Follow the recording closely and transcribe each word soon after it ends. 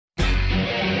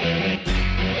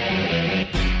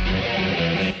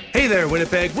Hey there,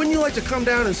 Winnipeg. Wouldn't you like to come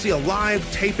down and see a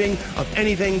live taping of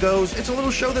Anything Goes? It's a little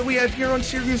show that we have here on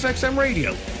Sirius XM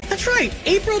Radio. That's right,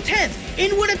 April 10th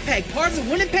in Winnipeg, part of the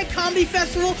Winnipeg Comedy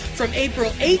Festival from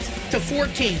April 8th to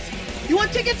 14th. You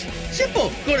want tickets?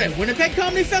 Simple. Go to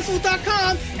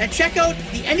winnipegcomedyfestival.com and check out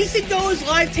the Anything Goes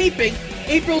live taping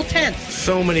April 10th.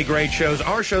 So many great shows.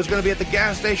 Our show's going to be at the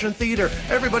Gas Station Theater.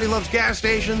 Everybody loves gas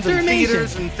stations and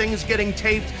theaters and things getting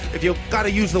taped. If you've got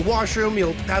to use the washroom,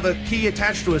 you'll have a key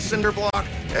attached to a cinder block.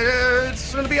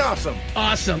 It's going to be awesome.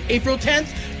 Awesome. April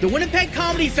 10th, the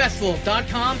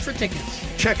winnipegcomedyfestival.com for tickets.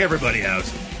 Check everybody out.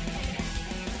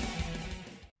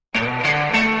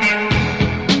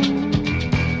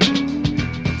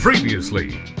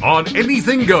 Previously on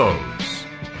Anything Goes.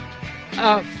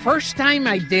 First time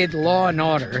I did Law and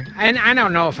Order, and I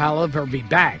don't know if I'll ever be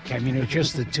back. I mean, it's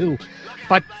just the two.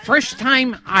 But first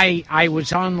time I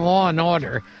was on Law and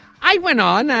Order, I went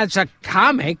on as a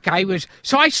comic.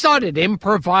 So I started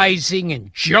improvising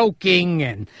and joking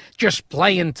and just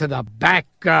playing to the back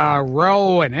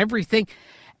row and everything.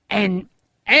 And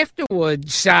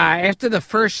afterwards, after the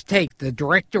first take, the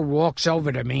director walks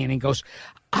over to me and he goes,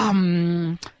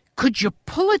 could you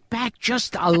pull it back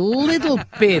just a little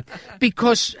bit?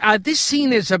 Because this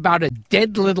scene is about a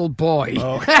dead little boy.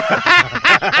 Oh.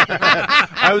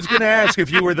 I was going to ask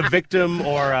if you were the victim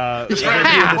or the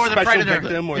special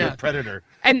victim or the predator.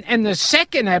 And the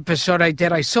second episode I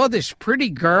did, I saw this pretty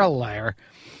girl there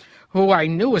who I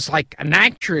knew was like an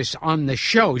actress on the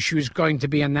show. She was going to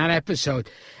be in that episode.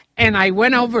 And I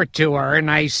went over to her and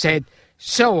I said,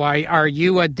 so, are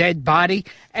you a dead body?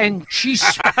 And she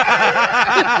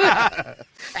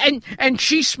and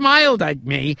she smiled at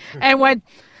me and went,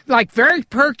 like, very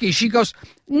perky. She goes,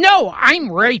 no,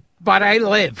 I'm raped, but I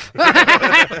live.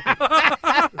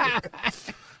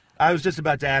 I was just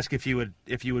about to ask if you would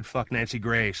fuck Nancy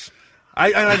Grace.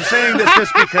 I'm saying this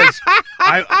just because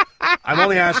I'm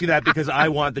only asking that because I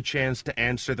want the chance to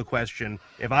answer the question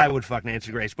if I would fuck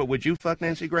Nancy Grace. But would you fuck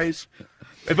Nancy Grace?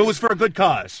 If it was for a good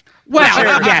cause. Well,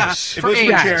 yes. If it was for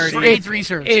charity. For AIDS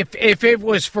research. If it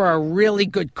was for a really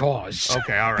good cause.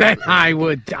 Okay, all right. Then I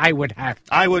would have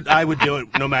to. I would do it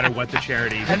no matter what the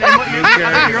charity. And then what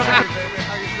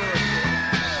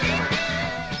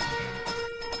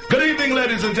Good evening,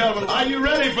 ladies and gentlemen. Are you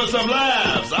ready for some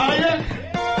laughs? Are you?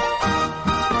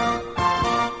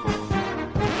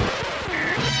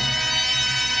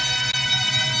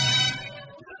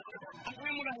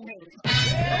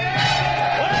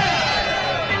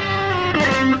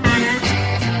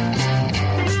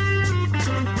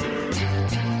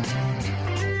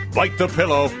 Bite the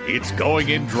pillow, it's going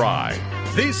in dry.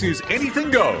 This is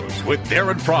Anything Goes with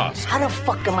Darren Frost. How the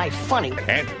fuck am I funny?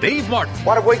 And Dave Martin.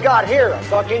 What have we got here? A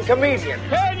fucking comedian.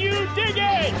 Can you dig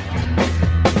it?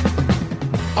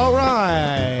 All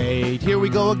right, here we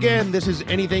go again. This is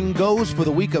Anything Goes for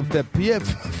the week of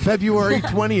February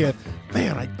 20th.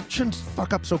 Man, I shouldn't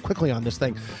fuck up so quickly on this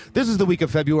thing. This is the week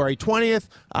of February 20th.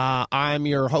 I'm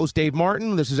your host, Dave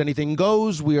Martin. This is Anything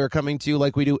Goes. We are coming to you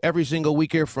like we do every single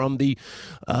week here from the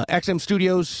XM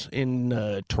studios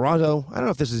in Toronto. I don't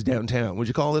know if this is downtown. Would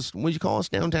you call us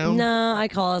downtown? No, I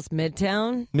call us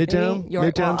Midtown. Midtown?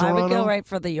 Midtown Toronto? I would go right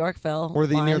for the Yorkville. Or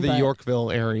near the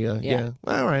Yorkville area. Yeah.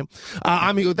 All right.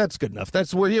 That's good enough.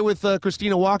 We're here with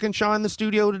Christina Walkinshaw in the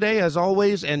studio today, as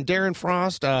always, and Darren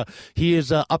Frost. He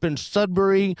is up in Sudbury.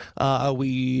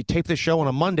 We tape the show on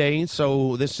a Monday,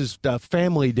 so this is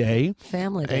Family Day.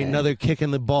 Family Day. Another kick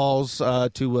in the balls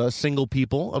to single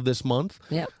people of this month.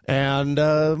 Yep. And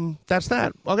that's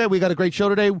that. Okay, we got a great show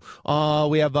today.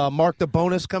 We have Mark the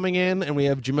Bonus coming in, and we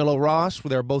have Jamila Ross.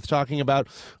 They're both talking about,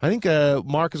 I think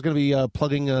Mark is going to be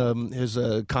plugging his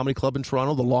comedy club in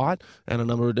Toronto, The Lot, and a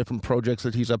number of different projects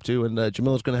that he's up to. And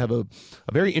Jamila's going to have a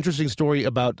very interesting story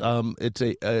about, it's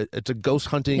a ghost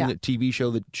hunting TV show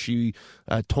that she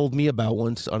told me about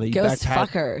once on a Ghost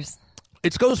Fuckers.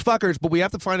 It's Ghost Fuckers, but we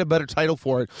have to find a better title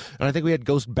for it. And I think we had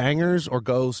Ghost Bangers or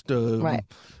Ghost... right.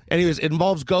 Anyways, it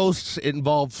involves ghosts, it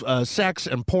involves sex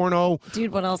and porno.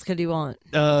 Dude, what else could you want?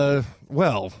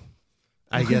 Well...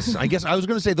 I guess I was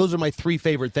going to say those are my three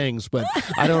favorite things, but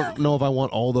I don't know if I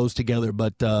want all those together.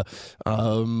 But it's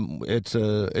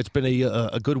been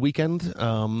a good weekend.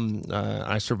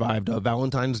 I survived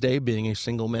Valentine's Day, being a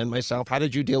single man myself. How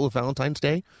did you deal with Valentine's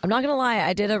Day? I'm not going to lie.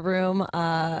 I did a room.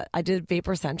 I did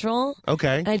Vapor Central.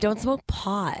 Okay. And I don't smoke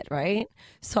pot, right?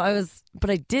 But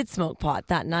I did smoke pot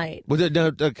that night.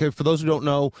 For those who don't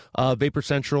know, Vapor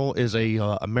Central is a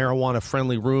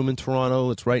marijuana-friendly room in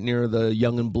Toronto. It's right near the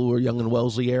Yonge and Bloor, Yonge and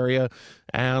Wellesley area.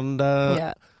 And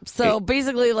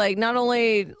basically, like, not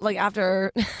only, like,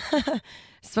 after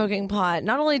smoking pot.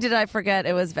 Not only did I forget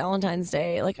it was Valentine's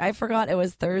Day, like I forgot it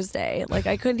was Thursday. Like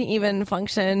I couldn't even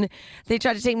function. They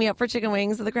tried to take me up for chicken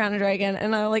wings at the Crown and Dragon,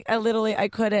 and I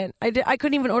couldn't. I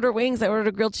couldn't even order wings. I ordered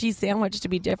a grilled cheese sandwich to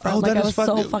be different. Oh, like that I is was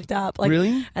so fucked up. Like,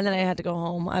 really? And then I had to go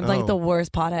home. I'm like the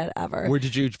worst pothead ever. Where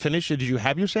did you finish it? Did you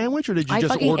have your sandwich, or did you I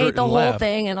just fucking order it ate the and whole left?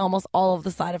 thing and almost all of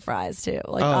the side of fries too.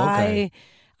 Like okay.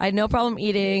 I had no problem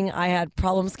eating. I had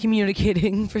problems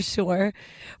communicating for sure,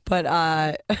 but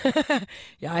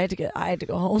yeah, I had to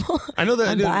go home. I know that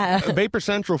I'm bad. Vapor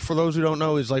Central, for those who don't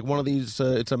know, is like one of these.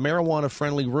 It's a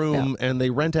marijuana-friendly room, and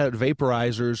they rent out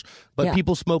vaporizers. But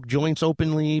people smoke joints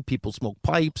openly. People smoke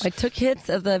pipes. I took hits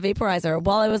of the vaporizer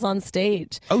while I was on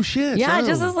stage. Oh shit! Yeah, oh.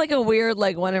 just as like a weird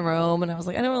like one in Rome, and I was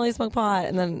like, I don't really smoke pot,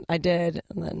 and then I did,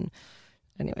 and then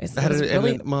anyways, it was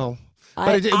really.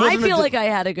 I feel like I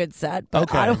had a good set,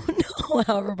 but I don't know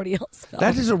how everybody else felt.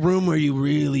 That is a room where you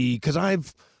really, because I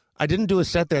didn't do a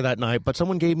set there that night, but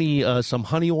someone gave me some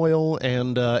honey oil,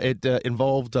 and it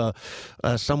involved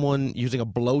someone using a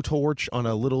blowtorch on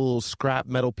a little scrap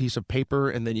metal piece of paper,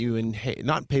 and then you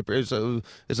not paper, it's a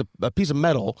piece of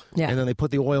metal, and then they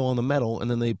put the oil on the metal,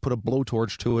 and then they put a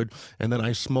blowtorch to it, and then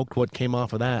I smoked what came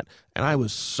off of that, and I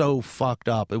was so fucked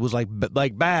up. It was like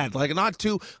bad, like not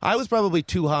too. I was probably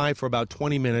too high for about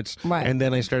 20 minutes, and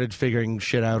then I started figuring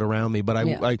shit out around me. But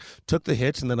I took the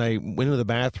hits, and then I went into the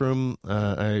bathroom.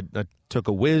 I took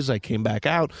a whiz. I came back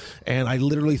out, and I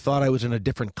literally thought I was in a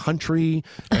different country.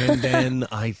 And then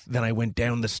I went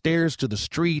down the stairs to the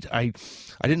street. I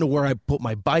didn't know where I put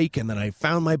my bike, and then I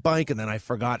found my bike, and then I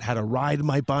forgot how to ride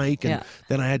my bike, and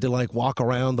then I had to like walk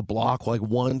around the block like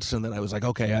once, and then I was like,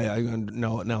 okay, I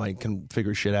know now I can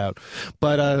figure shit out.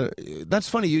 But that's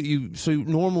funny. So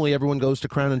normally everyone goes to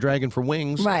Crown and Dragon for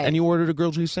wings, and you ordered a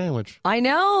grilled cheese sandwich. I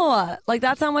know, like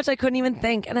that's how much I couldn't even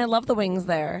think, and I love the wings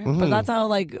there. But that's how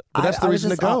like. But that's the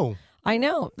reason to go. I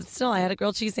know. But still, I had a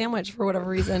grilled cheese sandwich for whatever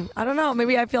reason. I don't know.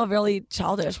 Maybe I feel really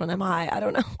childish when I'm high. I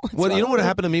don't know. Well, you know what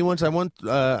happened to me once? I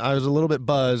was a little bit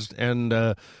buzzed,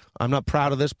 and I'm not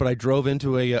proud of this, but I drove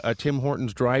into a Tim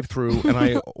Hortons drive-thru, and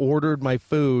I ordered my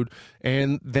food,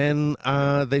 and then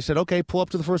they said, okay, pull up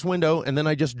to the first window, and then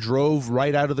I just drove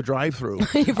right out of the drive-thru.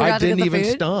 I didn't even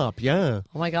stop. Yeah.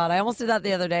 Oh my God. I almost did that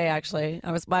the other day, actually.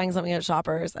 I was buying something at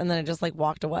Shoppers, and then I just like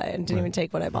walked away and didn't even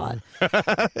take what I bought.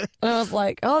 And I was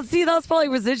like, oh, see, that's probably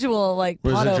residual, like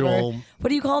pot over. What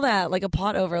do you call that? Like a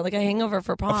pot over, like a hangover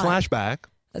for pot. A flashback.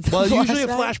 Well, usually a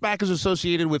flashback is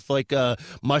associated with like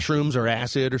mushrooms or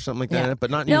acid or something like that,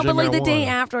 but not usually but like marijuana. the day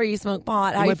after you smoke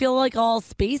pot, how you feel like all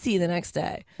spacey the next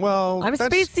day. Well, I'm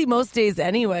spacey most days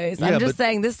anyways. Yeah, I'm just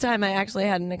saying this time I actually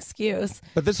had an excuse.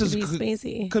 But this to be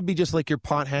spacey. Could be just like your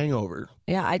pot hangover.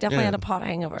 Yeah, I definitely had a pot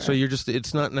hangover. So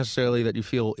it's not necessarily that you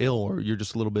feel ill, or you're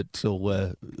just a little bit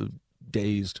still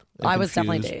dazed. I was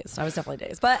definitely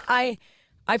dazed. But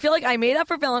I feel like I made up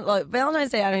for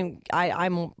Valentine's Day. I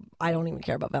don't even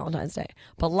care about Valentine's Day.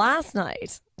 But last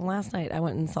night I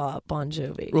went and saw Bon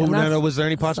Jovi. Oh, no. Was there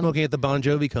any pot smoking at the Bon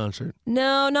Jovi concert?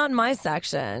 No, not in my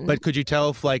section. But could you tell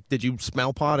if did you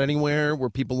smell pot anywhere? Were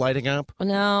people lighting up?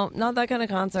 No, not that kind of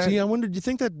concert. See, I wonder, do you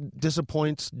think that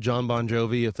disappoints John Bon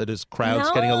Jovi if that his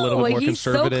crowd's getting a little bit more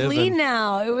conservative? He's so clean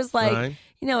now. It was like.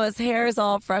 You know, his hair is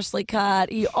all freshly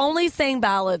cut. He only sang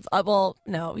ballads.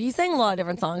 No, he sang a lot of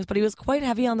different songs, but he was quite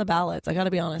heavy on the ballads. I got to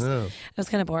be honest. Oh. It was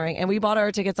kind of boring. And we bought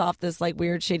our tickets off this like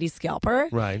weird, shady scalper.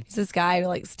 Right. He's this guy who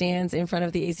like stands in front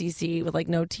of the ACC with like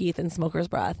no teeth and smoker's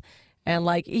breath. And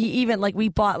like he even like we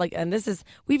bought like, and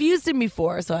we've used him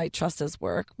before, so I trust his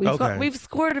work. We've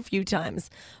scored a few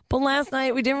times, but last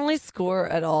night we didn't really score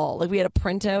at all. Like we had a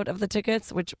printout of the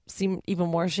tickets, which seemed even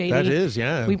more shady. That is,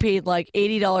 yeah. We paid like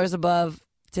 $80 above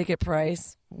ticket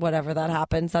price, whatever that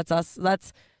happens. That's us.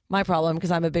 That's my problem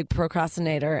because I'm a big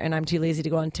procrastinator and I'm too lazy to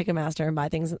go on Ticketmaster and buy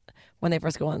things when they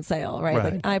first go on sale,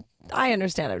 right? Like I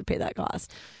understand I would pay that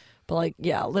cost. But like,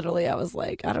 yeah, literally I was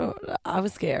like, I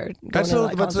was scared. So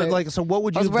what would you have done?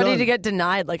 I was ready to get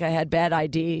denied, like I had bad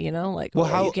ID, you know? Like,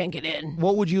 well, you can't get in.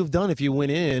 What would you have done if you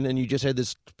went in and you just had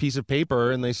this piece of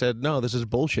paper and they said, no, this is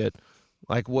bullshit?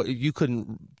 Like, what, you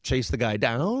couldn't chase the guy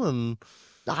down and...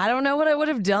 I don't know what I would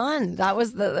have done. That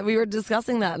was we were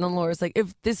discussing that, and then Laura's like,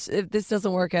 "If this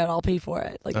doesn't work out, I'll pay for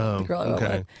it." Like the girl I went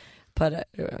with. But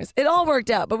anyways, it all worked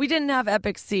out. But we didn't have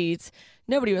epic seats.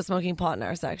 Nobody was smoking pot in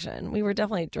our section. We were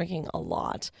definitely drinking a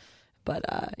lot. But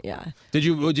yeah. Did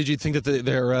you think that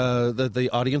the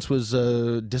audience was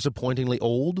disappointingly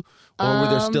old, or were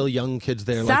there still young kids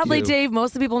there? Sadly, like you? Dave, most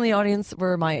of the people in the audience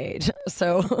were my age.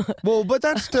 So. Well, but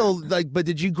that's still like. But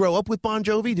did you grow up with Bon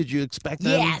Jovi? Did you expect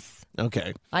them? Yes.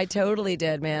 Okay. I totally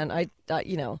did, man. I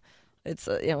It's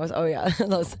oh yeah,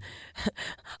 those.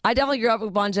 I definitely grew up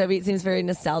with Bon Jovi. It seems very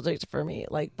nostalgic for me.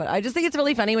 But I just think it's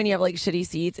really funny when you have like shitty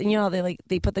seats, and how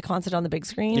they put the concert on the big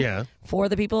screen for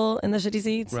the people in the shitty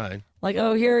seats. Right. Like,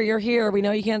 oh, you're here. We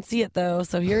know you can't see it though,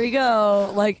 so here you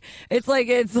go. It's like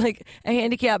a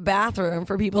handicapped bathroom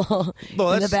for people in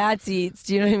the bad seats.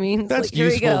 Do you know what I mean? That's here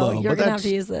useful, you go. though. You're gonna have to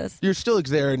use this. You're still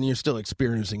there and you're still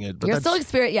experiencing it. But You're still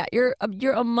experiencing. Yeah,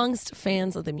 you're amongst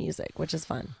fans of the music, which is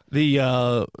fun.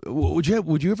 Would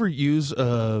you ever use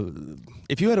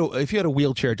if you had a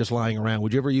wheelchair just lying around?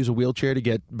 Would you ever use a wheelchair to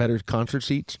get better concert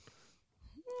seats?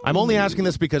 I'm only asking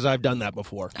this because I've done that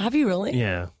before. Have you really?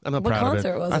 Yeah, I'm not What proud of it.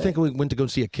 concert was I it? think we went to go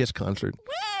see a Kiss concert.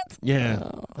 What?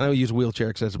 Yeah, I would use wheelchair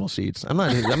accessible seats. I'm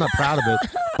not proud of it,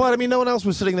 but I mean, no one else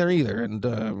was sitting there either, and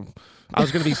I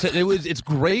was going to be sitting. It's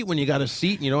great when you got a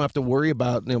seat and you don't have to worry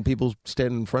about people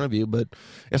standing in front of you, but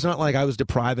it's not like I was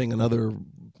depriving another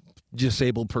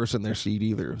disabled person their seat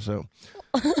either. So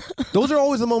those are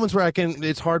always the moments where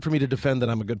it's hard for me to defend that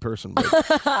I'm a good person. But,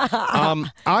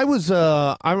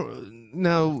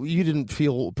 now you didn't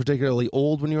feel particularly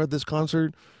old when you were at this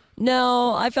concert.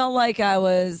 No, I felt like I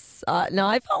was. I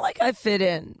felt like I fit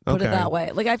in. Put it Okay. that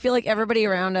way. Like I feel like everybody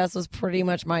around us was pretty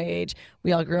much my age.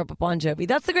 We all grew up with Bon Jovi.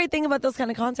 That's the great thing about those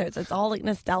kind of concerts. It's all like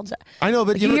nostalgia. I know,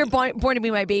 but you hear Born to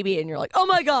Be My Baby, and you're like, oh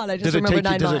my god, I just remember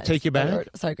 9 Does months. it take you back?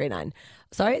 Sorry, grade 9.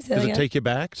 Sorry, say that Does it again? take you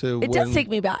back to? It does take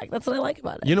me back. That's what I like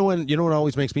about it. You know what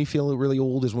always makes me feel really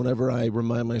old is whenever I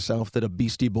remind myself that a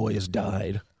Beastie Boy has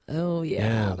died. Oh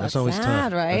yeah, that's always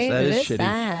sad, tough. right? That It is is shitty.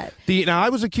 sad. Now I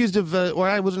was accused of, or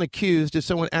I wasn't accused. If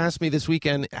someone asked me this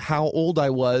weekend how old I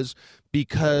was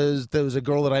because there was a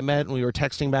girl that I met and we were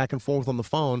texting back and forth on the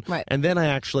phone, Right. and then I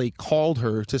actually called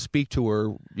her to speak to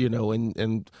her,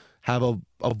 and have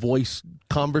a voice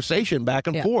conversation back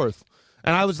and forth.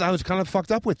 And I was kind of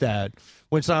fucked up with that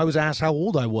when I was asked how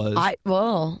old I was.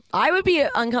 I would be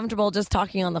uncomfortable just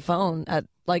talking on the phone at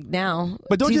now.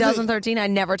 But don't you think- 2013, I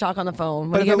never talk on the phone.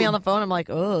 But When if you get it me was- on the phone, I'm like,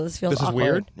 oh, this feels This is awkward.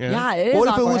 weird. Yeah, it is What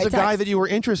if awkward. it was I a guy text- that you were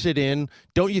interested in?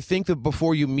 Don't you think that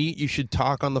before you meet, you should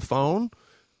talk on the phone?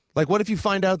 Like, what if you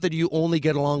find out that you only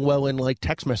get along well in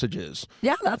text messages?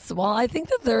 Yeah, I think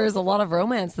that there is a lot of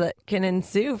romance that can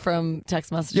ensue from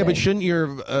text messaging. Yeah, but shouldn't your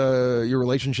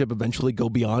relationship eventually go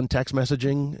beyond text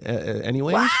messaging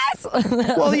anyways? What?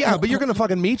 Well, yeah, but you're going to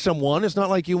fucking meet someone. It's not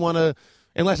like you want to,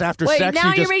 unless after Wait, sex now you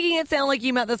you're just... making it sound like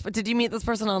you met this. Did you meet this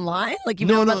person online? Like you've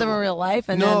No, never no. met them in real life?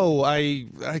 And No, I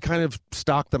kind of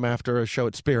stalked them after a show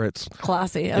at Spirits. then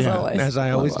classy as always. As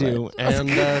I always Love do.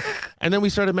 it. And then we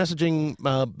started messaging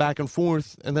back and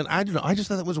forth. And then I don't know. I just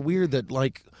thought that was weird that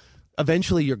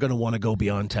eventually you're going to want to go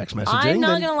beyond text messaging. I'm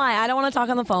not Then- gonna lie. I don't want to talk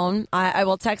on the phone. I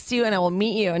will text you and I will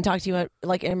meet you and talk to you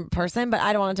in person, but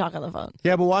I don't want to talk on the phone.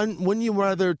 Yeah, but wouldn't you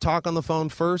rather talk on the phone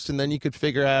first and then you could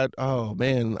figure out, oh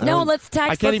man. No, let's I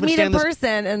text. can't Let's even meet in stand this-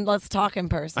 person and let's talk in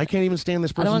person. I can't even stand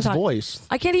this I don't wanna person's talk- voice.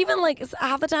 I can't even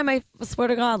half the time. I swear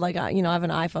to God, I have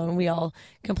an iPhone. We all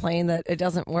complain that it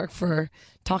doesn't work for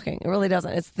talking. It really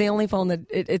doesn't. It's the only phone that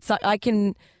it's. I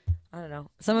can. I don't know.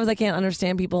 Sometimes I can't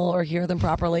understand people or hear them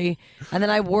properly, and then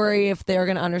I worry if they're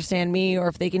going to understand me or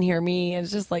if they can hear me. And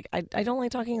it's just I don't like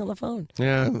talking on the phone.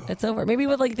 Yeah. It's over. Maybe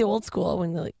with the old school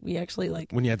when we actually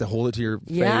When you had to hold it to your face.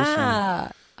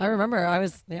 Yeah, I remember. I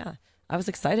was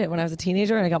excited when I was a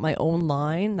teenager and I got my own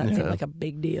line. That seemed like a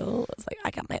big deal. It's like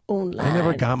I got my own line. I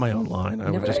never got my own line.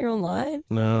 You never got your own line?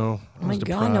 No. Oh my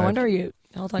God! No wonder you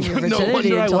held on to your No virginity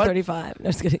wonder I until what? 35. No,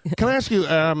 just kidding. Can I ask you,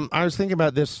 I was thinking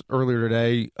about this earlier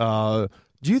today. Do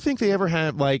you think they ever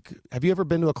have have you ever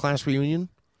been to a class reunion?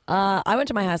 I went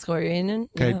to my high school reunion.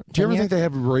 Okay. Yeah, Do you ever 10 think they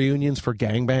have reunions for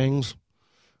gangbangs?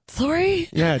 Sorry.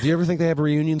 Yeah. Do you ever think they have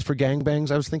reunions for gangbangs?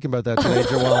 I was thinking about that today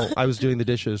while I was doing the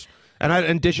dishes.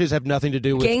 And dishes have nothing to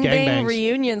do with Gangbang gangbangs.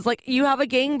 reunions. You have a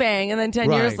gangbang, and then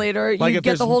 10 years Right. later, Like you if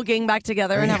get the there's- whole gang back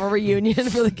together and have a reunion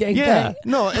for the gangbang. Yeah,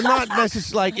 no, and not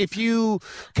necessarily if you.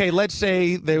 Okay, let's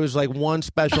say there was one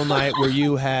special night where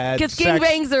you had. Because sex.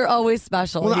 gangbangs are always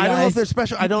special. Well, you I don't know guys. if they're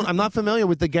special. I'm not familiar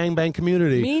with the gangbang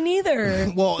community. Me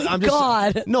neither. Well, I'm just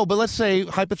God. no, but let's say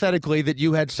hypothetically that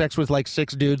you had sex with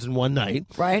 6 dudes in one night,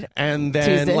 Right. and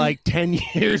then Tuesday. 10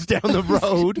 years down the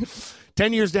road,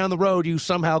 10 years down the road, you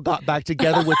somehow got back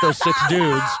together with those 6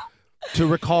 dudes to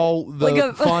recall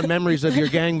the fond memories of your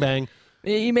gangbang.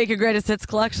 You make your greatest hits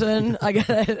collection. I get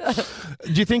it.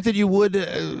 Do you think that you would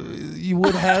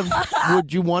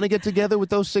would you want to get together with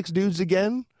those 6 dudes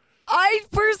again? I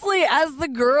personally, as the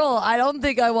girl, I don't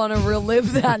think I want to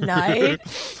relive that night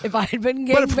if I had been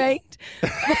But if- gangbanged.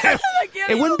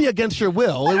 It wouldn't be against your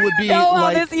will. It would be know how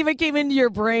like this even came into your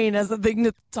brain as a thing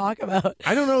to talk about.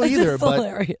 I don't know This either, is but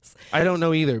hilarious. I don't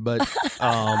know either, but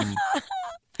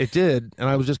It did, and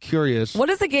I was just curious. What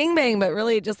is a gangbang but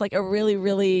really just like a really,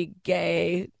 really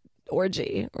gay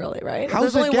orgy, really, right?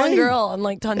 How's There's it only one gay? girl and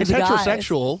like tons It's of guys.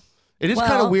 heterosexual. It is Well,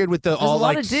 kind of weird with the there's all a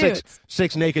lot like of dudes.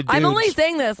 six naked dudes. I'm only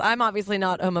saying this. I'm obviously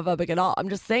not homophobic at all. I'm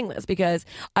just saying this because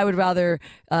I would rather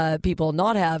people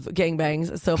not have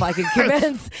gangbangs. So if I could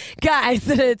convince guys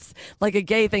that it's like a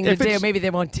gay thing to If do, it's- maybe they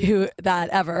won't do that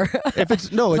ever. If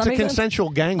it's no, Does it's that a make sense?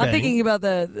 consensual gangbang. I'm thinking about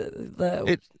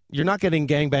the You're not getting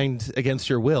gangbanged against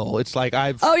your will. It's like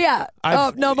Oh yeah.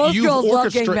 Most you've girls love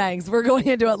orchestra- gangbangs. We're going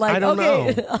into it like I don't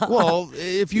okay. know. Well,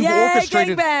 if you've Yay,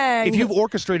 orchestrated, gangbang! if you've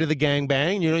orchestrated the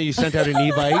gangbang, you sent out an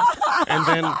e-bike, and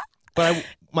then. But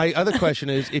my other question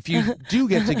is, if you do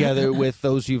get together with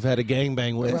those you've had a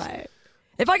gangbang with, Right.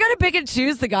 If I got to pick and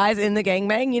choose the guys in the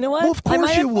gangbang, you know what? Well, of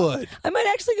course you would. I might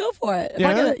actually go for it.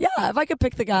 Yeah? If I could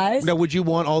pick the guys. now would you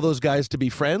want all those guys to be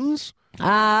friends?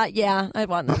 Yeah, I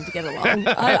want them to get along.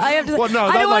 I have to. Well, no, I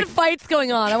not don't like- want fights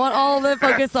going on. I want all the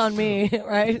focus on me,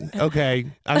 right? Okay,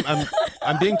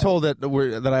 I'm being told that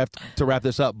I have to wrap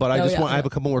this up, but I I have a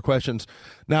couple more questions.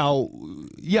 Now,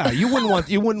 yeah, you wouldn't want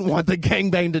the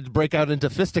gangbang to break out into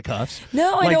fisticuffs.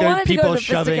 No, I like don't there are want it to go people into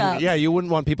shoving. fisticuffs. Yeah, you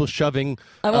wouldn't want people shoving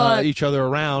want each other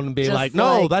around and being just like,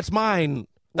 "No, like- that's mine.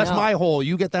 That's No. my hole.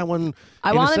 You get that one."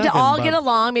 I in a want them to second," all but- get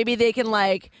along. Maybe they can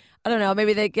I don't know.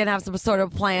 Maybe they can have some sort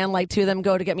of plan. Like two of them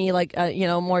go to get me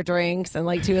more drinks, and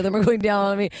like two of them are going down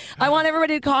on me. I want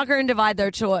everybody to conquer and divide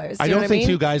their chores. I Do you don't know what think I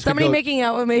mean? two guys could Somebody go- making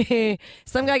out with me.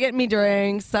 Some guy getting me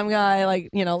drinks. Some guy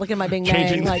looking at my bing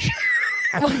Changing- bang.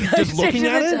 Just looking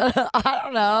at it. I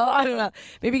don't know.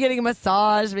 Maybe getting a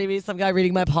massage. Maybe some guy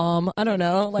reading my palm. I don't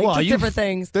know. Well, Just different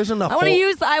things. there's enough I want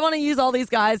hole- to use all these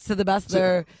guys to the best of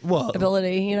their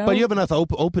ability. You know. But you have enough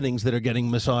openings that are getting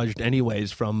massaged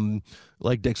anyways from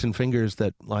like dicks and fingers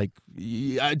that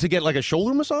to get like a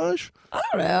shoulder massage. I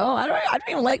don't know. I don't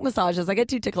even like massages. I get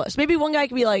too ticklish. Maybe one guy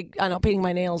could be like, I don't know, painting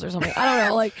my nails or something. I don't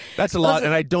know. Like That's a lot,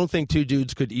 and I don't think two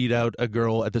dudes could eat out a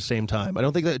girl at the same time. I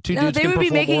don't think that two no, dudes they can would be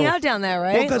perform making oral- out down there,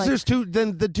 right? Well, because Like, there's two.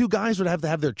 Then the two guys would have to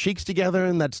have their cheeks together,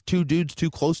 and that's two dudes too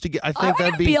close to get. I I think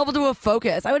that'd wouldn't be able to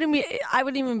focus. I wouldn't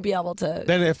even be able to.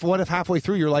 Then what if halfway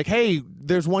through you're like, hey,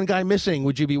 there's one guy missing?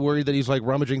 Would you be worried that he's like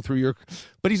rummaging through your?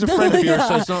 But he's a friend of yours,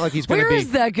 so it's not like he's going to Where be.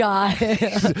 is that guy?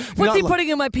 What's Not he like- putting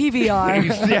in my PVR?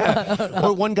 Yeah.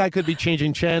 Or one guy could be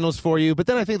changing channels for you, but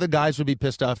then I think the guys would be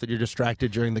pissed off that you're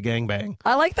distracted during the gangbang.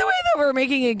 I like the way that we're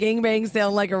making a gangbang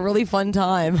sound like a really fun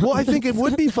time. Well, I think it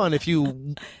would be fun if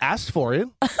you asked for it.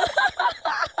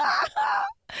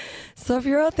 So if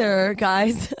you're out there,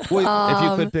 guys, Wait, if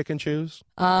you could pick and choose.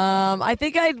 I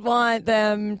think I'd want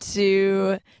them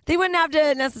to. They wouldn't have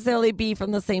to necessarily be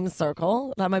from the same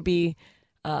circle. That might be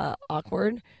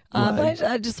awkward. But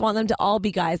I just want them to all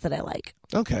be guys that I like.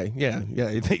 Okay, yeah.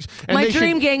 And My they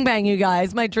dream should- gangbang, you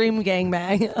guys. My dream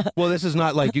gangbang. Well, this is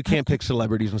not like you can't pick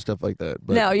celebrities and stuff like that.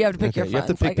 But, No, you have to pick your You have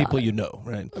to friends. I pick got people it. you know,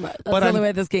 right? That's But the I'm, only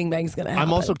way this gangbang's going to happen.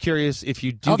 I'm also curious if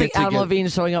you do I don't get think to Adam get... Levine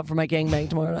is showing up for my gangbang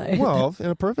tomorrow night. Well, in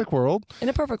a perfect world. in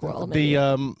a perfect world, maybe.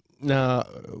 The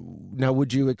now,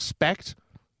 would you expect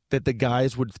that the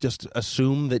guys would just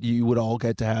assume that you would all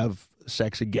get to have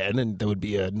sex again, and there would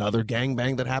be another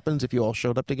gangbang that happens if you all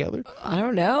showed up together? I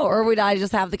don't know. Or would I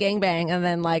just have the gangbang and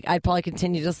then I'd probably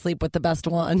continue to sleep with the best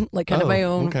one, like kind of my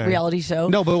own okay. reality show.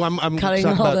 No, but I'm cutting talking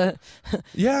all about, the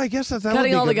yeah, I guess that would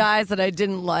cutting be all the good. guys that I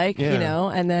didn't like, Yeah.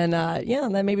 and then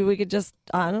and then maybe we could just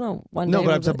I don't know one No, day.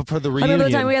 but I'm we'll saying be- for the I remember the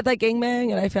reunion. time we had that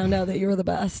gangbang and I found out that you were the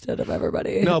best out of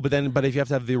everybody. No, but if you have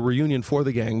to have the reunion for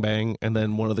the gangbang, and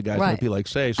then one of the guys Right. might be like,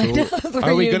 "Say, so The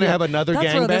are we going to reunion. have another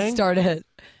That's where this gangbang? started.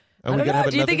 Are I we don't gonna know. have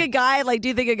Do you another? think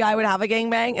a guy would have a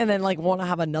gangbang and then want to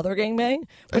have another gangbang?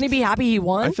 Wouldn't he be happy he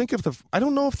won I think I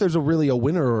don't know if there's really a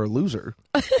winner or a loser.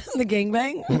 the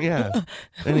gangbang? Yeah.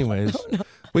 Anyways,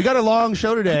 we got a long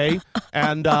show today,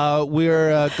 and we're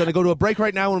going to go to a break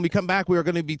right now. When we come back, we are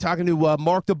going to be talking to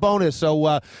Mark the Bonus.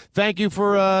 So thank you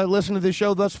for listening to the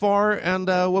show thus far. And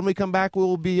when we come back, we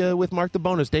will be with Mark the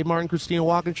Bonus. Dave Martin, Christina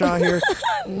Walkinshaw here.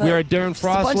 We are at Darren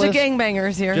Frost. A bunch of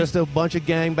gangbangers here. Just a bunch of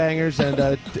gangbangers.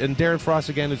 And Darren Frost,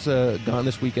 again, is gone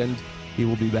this weekend. He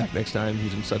will be back next time.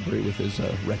 He's in Sudbury with his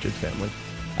wretched family.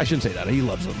 I shouldn't say that. He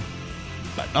loves them.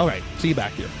 But all right, see you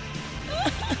back here.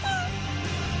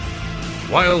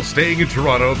 While staying in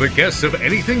Toronto, the guests of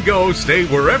Anything Goes stay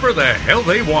wherever the hell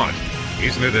they want.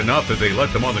 Isn't it enough that they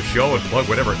let them on the show and plug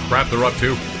whatever crap they're up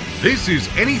to? This is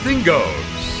Anything Goes.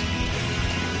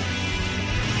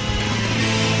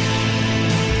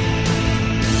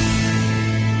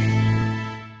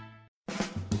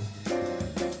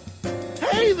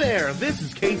 Hey there, there. This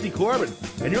is Casey Corbin,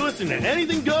 and you're listening to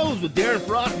Anything Goes with Darren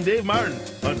Frost and Dave Martin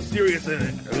on Sirius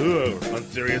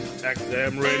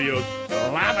XM Radio's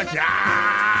Lava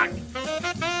Jack.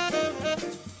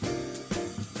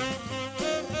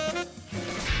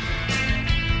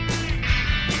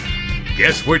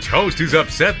 Guess which host is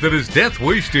upset that his death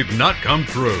wish did not come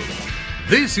true?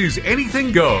 This is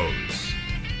Anything Goes.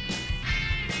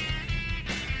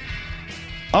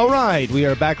 All right, we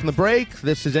are back from the break.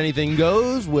 This is Anything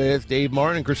Goes with Dave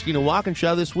Martin and Christina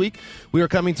Walkinshaw this week. We are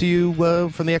coming to you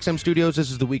from the XM studios.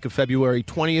 This is the week of February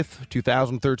 20th,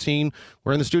 2013.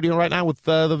 We're in the studio right now with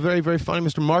the very, very funny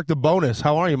Mr. Mark DeBonis.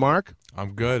 How are you, Mark?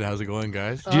 I'm good. How's it going,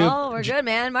 guys? We're good,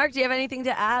 man. Mark, do you have anything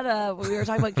to add? We were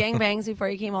talking about gangbangs before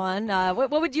you came on. What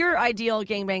would your ideal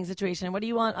gangbang situation? What do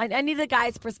you want? I need the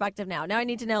guy's perspective now. Now I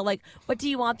need to know, like, what do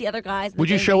you want the other guys? Would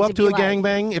you show up to a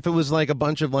gangbang if it was like a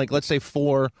bunch of, like, let's say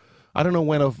 4? I don't know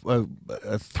when a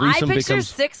threesome I picture becomes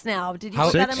 6 now. Did you How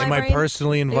put that in my am brain? I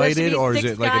personally There should invited, be or is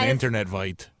 6 it like guys. an internet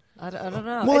invite? I don't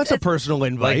know. Well, that's a It's- personal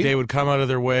invite. Like they would come out of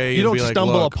their way. You and don't be like,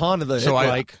 stumble Look, upon the so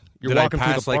like you're did I walking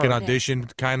pass through the like an park. audition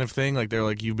kind of thing? Like they're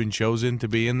like, you've been chosen to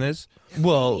be in this.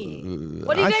 Well, What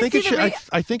do you I guys think see it the should. ra-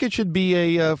 I think it should be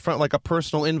a like a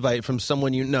personal invite from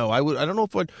someone you know. I don't know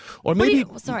if or do maybe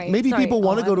you- sorry, people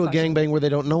want I to go have to a a question. gangbang where they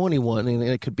don't know anyone, and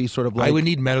it could be sort of like I would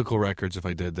need medical records if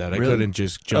I did that. I Really? couldn't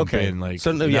just jump Okay. in like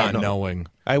So, no, not no. knowing.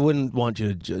 I wouldn't want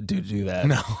you to do that.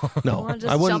 No. no, I want to I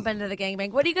just wouldn't. jump into the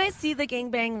gangbang. What do you guys see the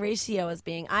gangbang ratio as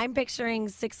being? I'm picturing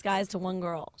 6 guys to 1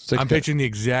 girl. I'm picturing the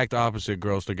exact opposite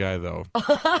girls to guy though.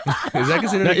 Is that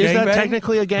considered Now, a is that gangbang?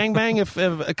 technically a gangbang? If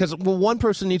because one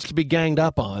person needs to be ganged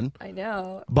up on I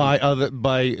know. by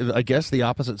I guess the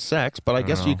opposite sex, but I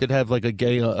guess you could have like a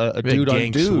gay a Maybe dude on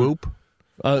gang dude. swoop?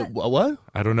 What?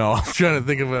 I don't know. I'm trying to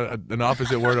think of an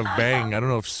opposite word of bang. I don't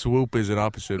know if swoop is an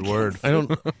opposite word. I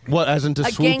don't. What? As in to A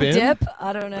swoop gang in? dip?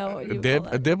 I don't know. What A you dip? call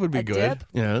A that. dip would be A good. dip?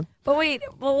 Yeah. But wait,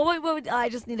 well, what would I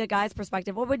just need a guy's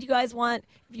perspective? What would you guys want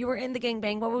if you were in the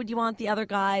gangbang? What would you want the other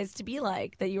guys to be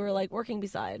like that you were like working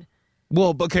beside?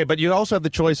 Well, okay, but you also have the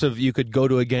choice of you could go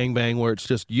to a gangbang where it's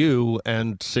just you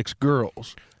and 6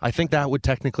 girls. I think that would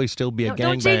technically still be a No,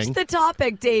 don't gangbang. change the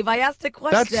topic, Dave. I asked a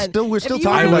question. That's still we're still if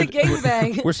talking you were about in the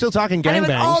gangbang. We're still talking and it was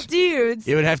all gangbangs. dudes.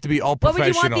 It would have to be all What would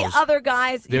you professionals. want the other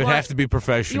guys? They you would want, have to be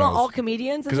professionals. You want all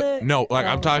comedians? In the, No, like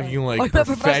I'm talking sorry. like Oh, you're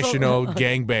professional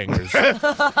gangbangers.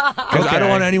 Because I don't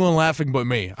want anyone laughing but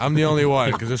me. I'm the only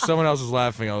one. Because if someone else is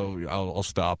laughing, I'll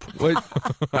stop. Wait,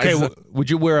 okay,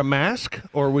 would you wear a mask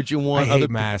or would you I want hate other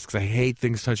masks. I hate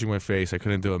things touching my face. I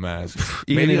couldn't do a mask.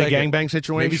 even in a like gangbang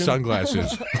situation? Maybe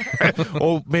sunglasses.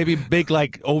 or maybe big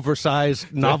like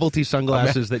oversized novelty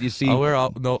sunglasses that you see. I'll wear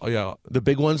all no. Yeah. The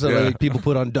big ones that Yeah. like, people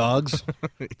put on dogs.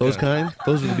 Those kind.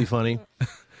 Those would be funny.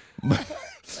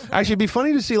 Actually, it'd be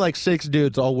funny to see like 6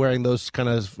 dudes all wearing those kind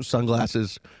of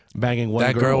sunglasses, banging one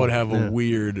That girl would have Yeah. a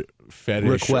weird fetish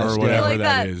Request, or yeah. whatever like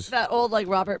that is. that old like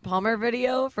Robert Palmer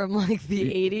video from like the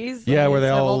 80s. Yeah, like, where they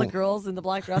have all all- the girls in the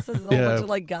black dresses, and a Yeah. whole bunch of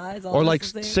like guys. All Or like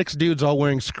dressed the same. 6 dudes all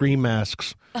wearing scream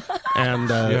masks, and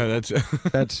Yeah,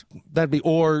 that's. that'd be.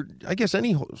 Or I guess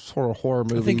any sort of horror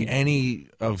movie. I think any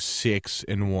of 6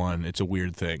 in one, it's a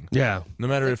weird thing. Yeah. No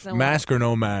matter 6 if in one. mask or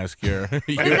no mask, you're.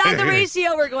 Is that the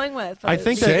ratio we're going with? I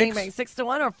think the that- gangbang, 6 to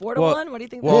 1 or 4 to Well- 1. What do you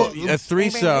think? Well, the a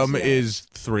threesome ratio is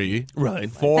 3.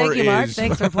 Right. 4 Thank you, Mark. is.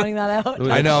 Thanks for pointing that out.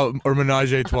 I know, or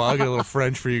menage a trois. Get a little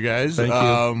French for you guys. Thank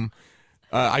you.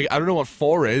 I don't know what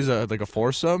 4 is. Like a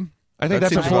foursome. I think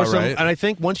That that's a seems about foursome, right. and I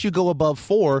think once you go above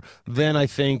 4, then I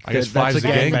think I guess that's five's a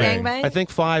a gangbang. gangbang. Gangbang? I think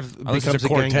 5 Unless becomes it's a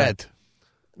quartet.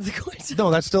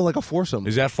 No, that's still like a foursome.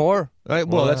 Is that 4? Right,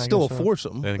 well, Well, that's I still a guess so.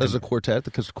 foursome. Then it There's can- a quartet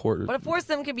because But a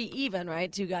foursome can be even,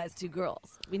 right? 2 guys, 2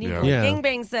 girls. We need Yeah. Yeah.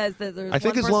 gangbang says that there's I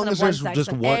think one as person long of as one there's sex just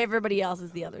and one- everybody else is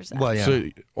the other sex. Well, yeah. So,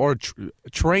 or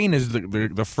train is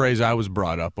the phrase I was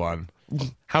brought up on.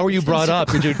 How were you brought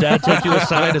up? Did your dad take you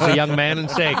aside as a young man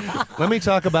and say, "Let me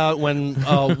talk about when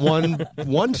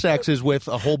one sex is with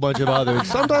a whole bunch of others"?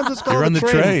 Sometimes it's called You're on a the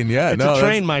train, yeah. It's No, a that's-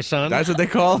 train, my son. That's what they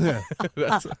call it.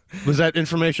 Was that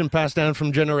information passed down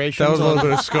from generations? That was a little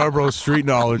bit of Scarborough Street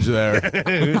knowledge there.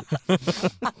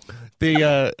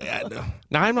 Now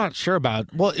I'm not sure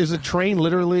about. Well, is a train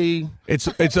literally? It's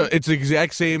the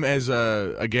exact same as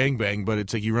a gangbang, but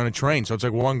it's like you run a train, so it's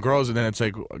like one girls, and then it's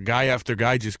like guy after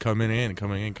guy just coming in.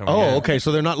 Oh, okay.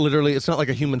 So they're not literally. It's not like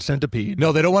a human centipede.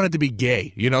 No, they don't want it to be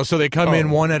gay, so they come in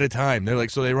one at a time. They're like,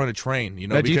 so they run a train,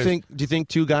 Now, do you because think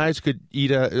 2 guys could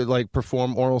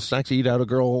perform oral sex, eat out a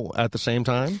girl at the same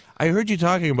time? I heard you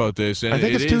talking about this, and I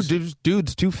think it it's is- 2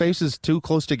 dudes, 2 faces too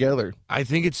close together. I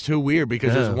think it's too weird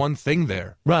because Yeah. there's one thing thing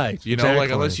there. Right. You know, like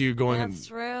exactly. unless you're going. That's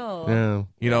true. Yeah.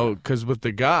 You know, because with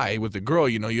the girl,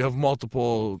 you know, you have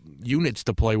multiple units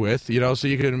to play with, you know, so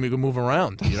you can move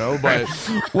around, you know. But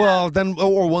Well, then,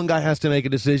 or one guy has to make a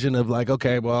decision of like,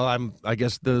 okay, well, I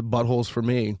guess the butthole's for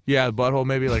me. yeah, butthole,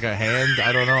 maybe like a hand.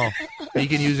 I don't know. He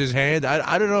can use his hand.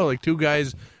 I don't know. Like two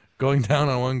guys going down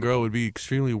on one girl would be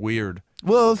extremely weird.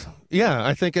 Well, yeah,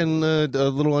 I think and a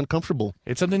little uncomfortable.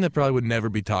 It's something that probably would never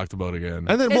be talked about again.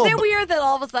 And then, Is well, it weird that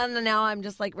all of a sudden now I'm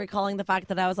just like recalling the fact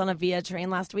that I was on a VIA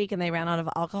train last week and they ran out of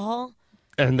alcohol?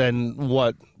 and then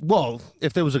what? Well,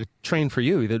 if there was a train for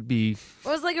you, that'd be. It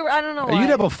was like I don't know why. You'd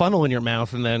have a funnel in your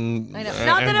mouth, and then. I know.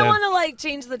 Not that I want to like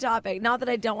change the topic. Not that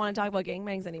I don't want to talk about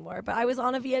gangbangs anymore. But I was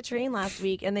on a VIA train last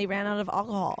week and they ran out of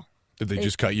alcohol. Did they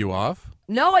just cut you off?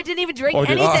 No, I didn't even drink Or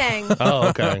did- anything. Oh,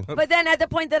 okay. But then at the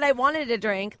point that I wanted to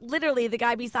drink, literally the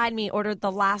guy beside me ordered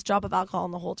the last drop of alcohol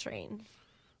on the whole train.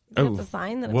 Oh. That's a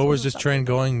sign that it's Where was supposed this to train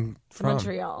going from?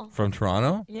 Montreal. From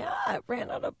Toronto? Yeah, it ran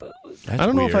out of booze. That's I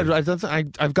don't know weird.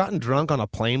 if I've gotten drunk on a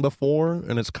plane before,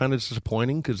 and it's kind of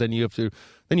disappointing because then you have to.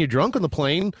 Then you're drunk on the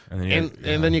plane, and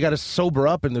then you got to sober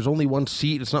up, and there's only one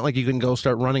seat. It's not like you can go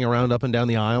start running around up and down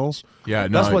the aisles. Yeah,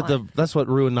 no, That's what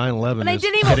ruined 9/11 And I is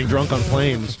didn't even- getting drunk on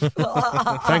planes.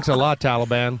 Thanks a lot,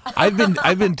 Taliban.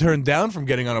 I've been turned down from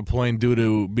getting on a plane due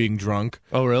to being drunk.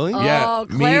 Oh, really? Yeah, Oh,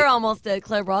 Claire almost did.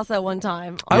 Claire Brassa one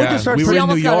time. I would just start. we were She in New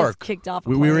almost got us York. kicked off a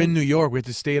We were plane. in New York. We had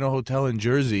to stay in a hotel in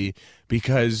Jersey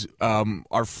because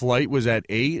our flight was at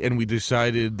 8, and we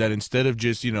decided that instead of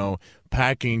just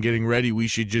packing and getting ready, we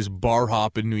should just bar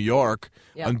hop in New York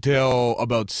Yep. until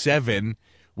about 7,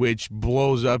 which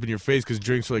blows up in your face because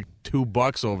drinks are like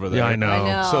 $2 over there. Yeah, I know.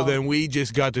 I know. So then we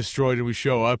just got destroyed, and we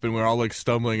show up, and we're all like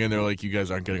stumbling, and they're like, "You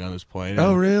guys aren't getting on this plane."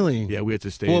 Oh, And, really? Yeah, we had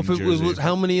to stay Well, in if it Jersey. was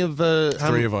how many of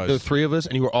Three of us. The three of us,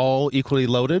 and you were all equally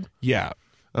loaded. Yeah.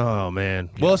 Oh man.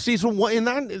 Well, see, so in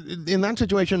that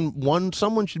situation,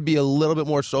 someone should be a little bit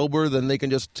more sober than they can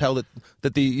just tell the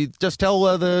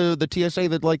TSA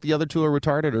that like the other two are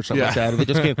retarded or something like that. They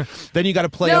just can't. Then you got to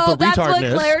play up No, a that's what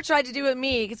retardness. Claire tried to do with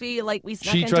me because we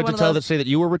snuck She into tried one to of those. say that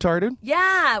you were retarded.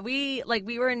 Yeah, we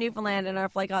were in Newfoundland and our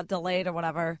flight got delayed or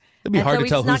whatever. It'd be And hard so to we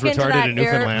tell who's snuck into retarded that in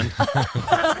Newfoundland.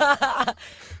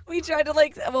 We tried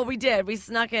to we did. We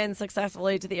snuck in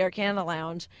successfully to the Air Canada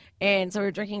lounge, and so we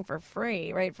were drinking for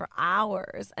free, right, for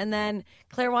hours. And then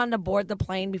Claire wanted to board the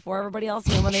plane before everybody else.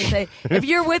 You know, when they say if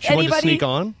you're with She wanted to anybody, sneak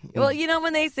on? Well, you know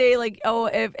when they say like, oh,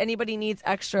 if anybody needs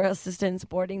extra assistance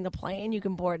boarding the plane, you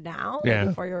can board now, like, Yeah.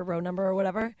 before your row number or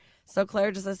whatever. So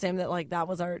Claire just assumed that like that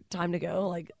was our time to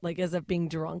go, like as if being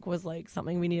drunk was like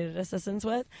something we needed assistance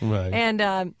with. Right.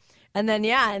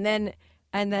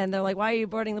 And then they're like, why are you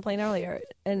boarding the plane earlier?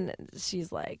 And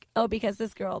she's like, oh, because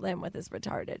this girl that I'm with is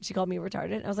retarded. She called me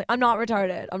retarded. And I was like, I'm not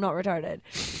retarded. I'm not retarded.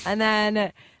 And then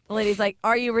the lady's like,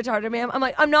 are you retarded, ma'am? I'm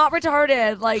like, I'm not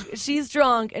retarded. Like, she's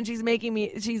drunk and she's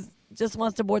just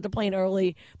wants to board the plane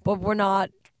early, but we're not.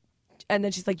 And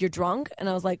then she's like, you're drunk? And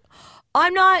I was like,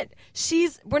 I'm not.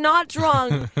 We're not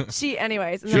drunk.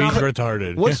 Anyways. And She's then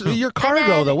retarded. What's your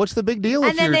cargo though? What's the big deal?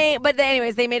 And then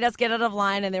anyways, they made us get out of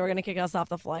line and they were going to kick us off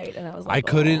the flight. And I was like, I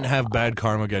couldn't have bad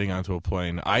karma getting onto a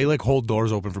plane. I like hold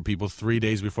doors open for people 3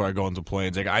 days before I go into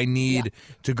planes. Like I need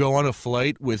to go on a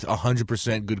flight with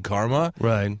 100% good karma.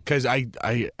 Right. Because I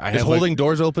is have holding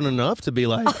doors open enough to be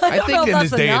like? I don't know think if in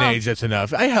this that's day and enough. age that's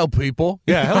enough. I help people.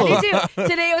 Yeah. Hello. Me too.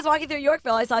 Today I was walking through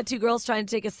Yorkville. I saw two girls trying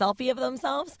to take a selfie of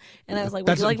themselves, and I was like,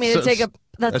 "Would you like me to take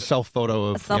a self photo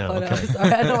of self photo?" Okay. Sorry,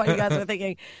 I don't know what you guys were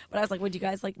thinking, but I was like, "Would you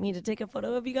guys like me to take a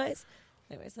photo of you guys?"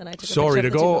 Anyways, then I took. Sorry a to picture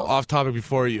of the two go girls. off topic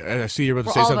before you. I see you're about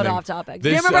We're to say all something. about off topic. Do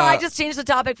This, you remember I just changed the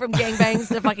topic from gangbangs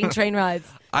to fucking train rides?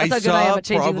 That's how I good I am saw at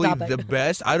changing probably the topic.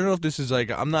 best. I don't know if this is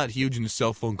like. I'm not huge in the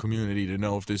cell phone community to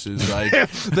know if this is like.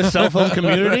 The cell phone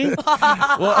community.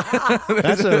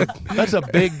 That's a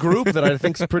big group that I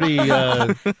think's pretty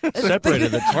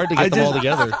separated. It's hard to get them all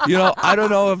together. I don't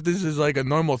know if this is like a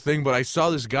normal thing, but I saw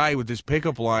this guy with this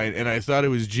pickup line, and I thought it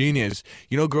was genius.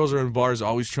 Girls are in bars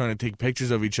always trying to take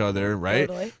pictures of each other, right?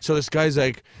 Totally. So this guy's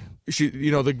like,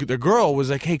 the girl was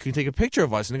like, hey, can you take a picture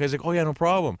of us? And the guy's like, oh yeah, no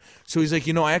problem. So he's like,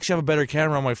 I actually have a better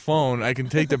camera on my phone. I can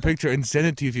take the picture and send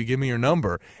it to you if you give me your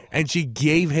number. And she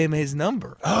gave him his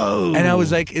number. Oh. And I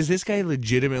was like, is this guy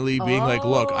legitimately being like,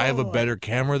 look, I have a better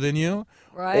camera than you?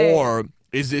 Right. Or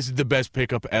is this the best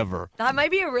pickup ever? That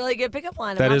might be a really good pickup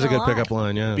line. That is a good pickup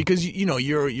line, yeah. Because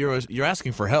you're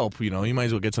asking for help. You might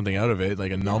as well get something out of it,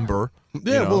 like a number.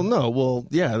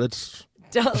 Yeah. That's.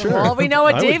 Sure. Well, we know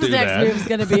what I would Dave's do next that. move is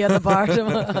going to be at the bar.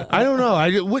 I don't know. I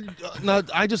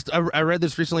read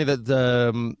this recently that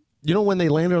you know, when they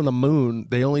landed on the moon,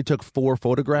 they only took 4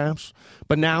 photographs.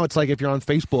 But now it's like if you're on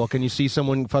Facebook and you see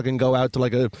someone fucking go out to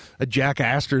like a Jack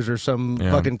Astor's or some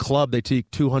fucking club, they take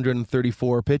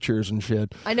 234 pictures and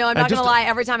shit. I know. I'm not gonna lie.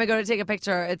 Every time I go to take a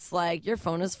picture, it's like your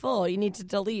phone is full. You need to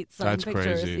delete some That's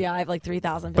pictures. crazy. Yeah, I have like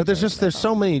 3,000. But there's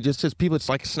so many just people. It's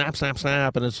like snap, snap,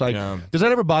 snap, and it's like, does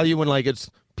that ever bother you when like it's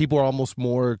people are almost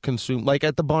more consumed? Like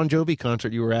at the Bon Jovi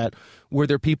concert you were at, were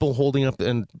there people holding up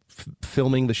and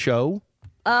filming the show?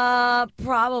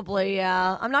 Probably,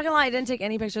 yeah. I'm not gonna lie, I didn't take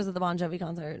any pictures of the Bon Jovi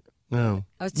concert. No,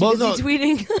 I was too busy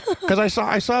tweeting. Because I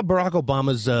saw Barack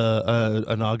Obama's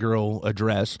inaugural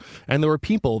address, and there were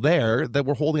people there that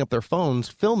were holding up their phones,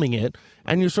 filming it,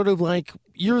 and you're sort of like,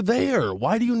 you're there.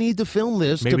 Why do you need to film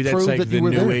this Maybe to that's prove like that the you were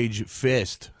new there? age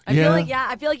fist. I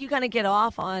feel like you kind of get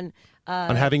off on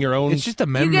having your own. It's just a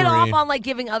memory. You get off on like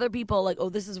giving other people like, oh,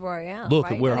 this is where I am. Look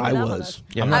right? at where Getting I enough of was. this.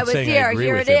 Yeah. I'm not I was saying I here. agree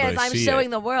Here with it it, but is. I I'm see showing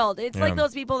it. the world. It's Yeah. like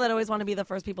those people that always want to be the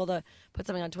first people to put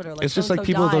something on Twitter. Like, It's just like so-and-so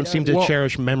people died don't or- seem to Well-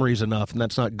 cherish memories enough, and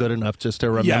that's not good enough just to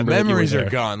remember. Yeah, that you were memories are there.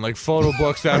 gone. Like photo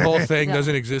books, that whole thing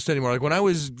doesn't exist anymore. Like when I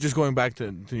was just going back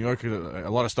to New York, a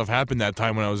lot of stuff happened that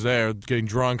time when I was there, getting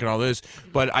drunk and all this.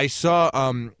 But I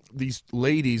saw these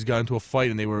ladies got into a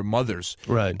fight, and they were mothers.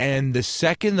 Right. And the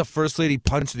second the first lady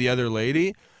punched the other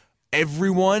lady,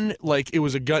 everyone, like it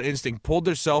was a gut instinct, pulled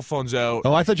their cell phones out.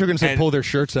 Oh, I thought you were going to say And- pull their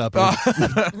shirts up.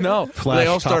 and- No, Flash they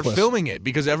all start topless. filming it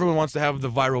because everyone wants to have the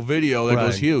viral video that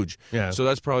goes Right. huge. Yeah. So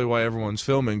that's probably why everyone's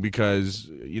filming because,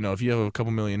 you know, if you have a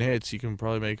couple million hits, you can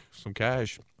probably make some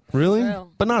cash. Really? True.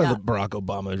 But not Yeah. of the Barack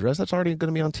Obama address. That's already going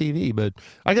to be on TV. But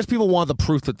I guess people want the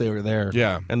proof that they were there.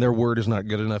 Yeah. And their word is not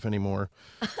good enough anymore.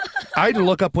 I had to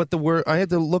look up what the word. I had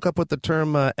to look up what the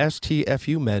term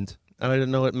STFU meant, and I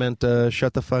didn't know it meant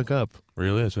shut the fuck up.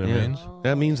 Really? That's what it means?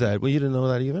 That means that. Well, you didn't know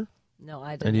that either. No,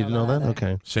 I didn't. And you didn't know that? either.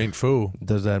 Okay. Saint Fu.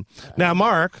 Does that now,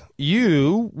 Mark?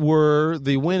 You were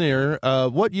the winner.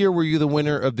 What year were you the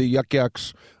winner of the Yuck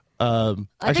Yucks? I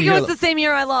think it was the same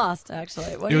year I lost.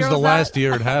 Actually, what It was year the that? last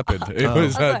year it happened. It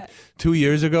was Okay. 2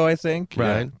 years ago, I think.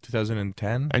 Right. Yeah,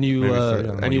 2010. And you Maybe 3, I don't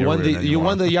know and what you year won we're the in you anymore.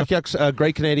 won the Yuck Yucks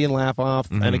Great Canadian Laugh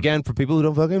Off. And again, for people who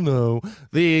don't fucking know,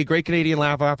 the Great Canadian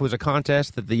Laugh Off was a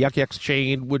contest that the Yuck Yucks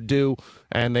chain would do,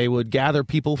 and they would gather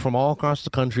people from all across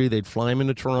the country. They'd fly them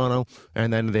into Toronto,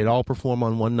 and then they'd all perform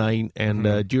on one night. And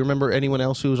do you remember anyone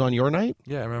else who was on your night?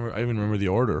 Yeah, I remember. I even remember the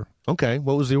order. Okay,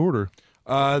 what was the order?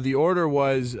 The order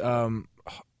was I'm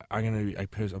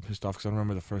pissed off because I don't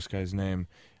remember the first guy's name.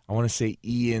 I want to say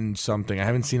Ian something. I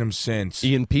haven't seen him since.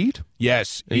 Ian Pete?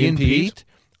 Yes, Ian Ian Pete?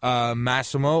 Pete,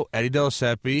 Massimo, Eddie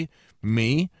Delaseppe,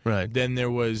 me. Right. Then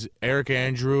there was Eric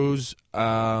Andrews.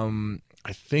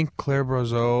 I think Claire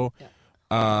Brazeau.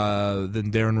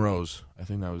 Then Darren Rose. I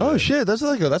think that was. Oh it. shit, that's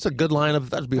a good lineup.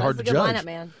 That'd be hard That's to a good judge. lineup,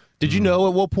 man. Did you know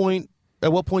at what point?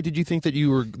 At what point did you think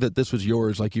that this was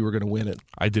yours? Like you were going to win it?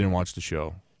 I didn't watch the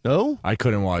show. No. I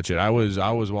couldn't watch it. I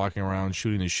was walking around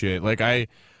shooting the shit. Like I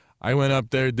went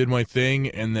up there, did my thing,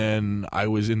 and then I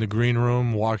was in the green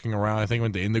room walking around. I think I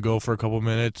went to Indigo for a couple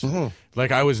minutes.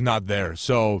 Like I was not there.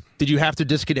 So Did you have to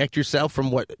disconnect yourself from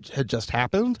what had just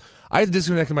happened? I had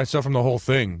disconnected myself from the whole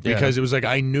thing because it was like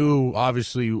I knew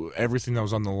obviously everything that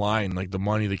was on the line, like the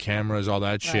money, the cameras, all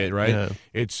that shit, right? Yeah.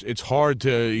 It's hard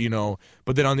to,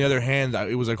 but then on the other hand,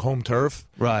 it was like home turf.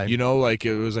 Right. Like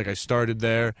it was like I started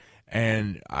there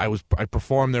and I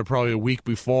performed there probably a week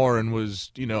before and was,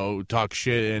 talk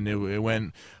shit and it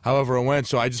went however it went.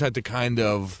 So I just had to kind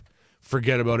of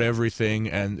forget about everything.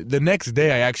 And the next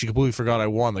day I actually completely forgot I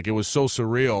won. Like it was so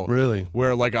surreal. Really?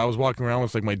 Where like I was walking around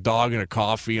with like my dog and a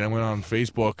coffee and I went on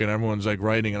Facebook and everyone's like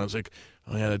writing and I was like,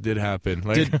 oh yeah, that did happen.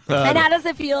 Like, And how does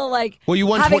it feel like? Well, you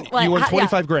won having,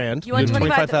 25 grand. You won had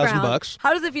 25,000 $25,000.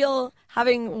 How does it feel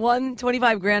having won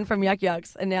 25 grand from Yuck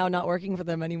Yucks and now not working for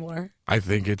them anymore? I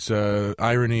think it's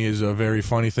irony is a very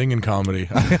funny thing in comedy.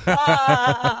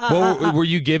 Well, were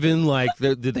you given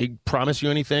did they promise you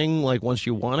anything once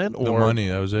you won it, or The money,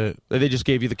 that was it. They just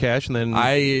gave you the cash and then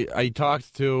I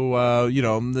talked to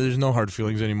there's no hard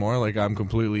feelings anymore. Like I'm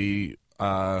completely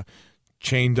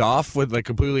chained off with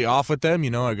completely off with them.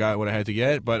 I got what I had to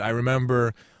get, but I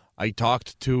remember I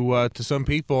talked to some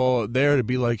people there to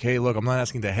be like, hey, look, I'm not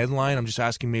asking the headline. I'm just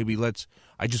asking maybe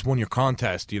I just won your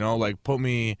contest. Put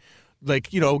me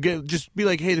just be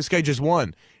like, hey, this guy just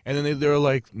won. And then they were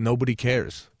like, nobody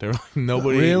cares. They're like,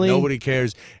 nobody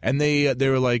cares. And they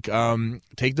were like,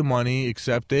 take the money,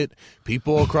 accept it.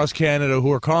 People across Canada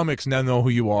who are comics now know who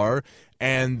you are.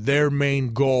 And their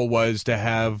main goal was to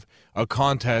have a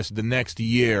contest the next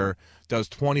year that was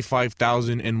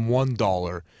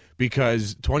 $25,001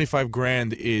 because 25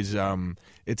 grand is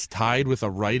it's tied with a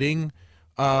writing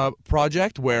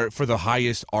project where for the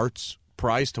highest arts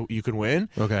prize you can win.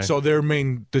 Okay. So their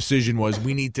main decision was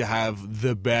we need to have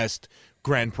the best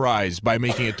grand prize by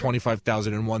making it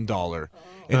 $25,001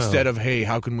 instead of, hey,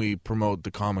 how can we promote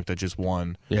the comic that just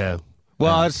won? Yeah.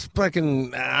 Well, it's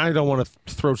fucking. I don't want to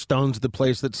throw stones at the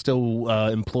place that still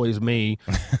employs me.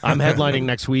 I'm headlining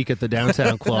next week at the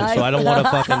Downtown Club, so I don't want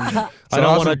to fucking. I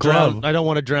don't want to drown. I don't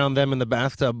want to drown them in the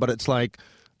bathtub. But it's like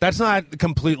that's not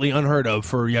completely unheard of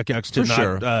for Yuck Yucks to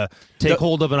not take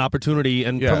hold of an opportunity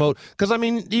and promote. Because I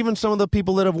mean, even some of the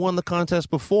people that have won the contest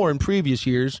before in previous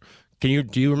years. Do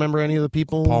you remember any of the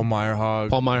people? Paul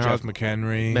Meyerhog, Jeff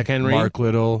McHenry, Mark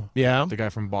Little, the guy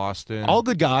from Boston. All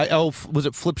good guy. Oh, was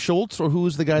it Flip Schultz or who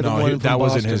was the guy that won from Boston? That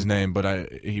wasn't his name,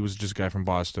 but he was just a guy from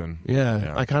Boston.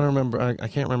 Yeah. I kind of remember. I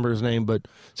can't remember his name, but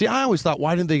see, I always thought,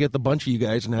 why didn't they get the bunch of you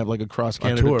guys and have like a cross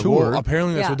Canada tour? Well,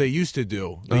 apparently that's what they used to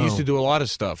do. They used to do a lot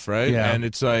of stuff, right? Yeah. And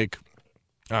it's like,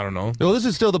 I don't know. Well, this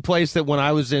is still the place that when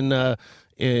I was in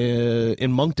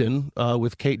Moncton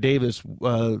with Kate Davis,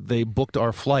 they booked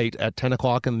our flight at 10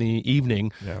 o'clock in the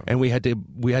evening, and we had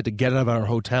to get out of our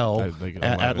hotel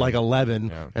at like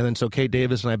 11, and then so Kate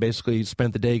Davis and I basically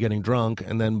spent the day getting drunk,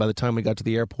 and then by the time we got to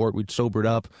the airport, we'd sobered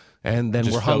up, and then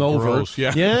we're hungover.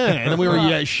 And then we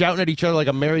were shouting at each other like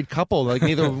a married couple. Like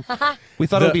neither, we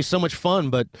thought it would be so much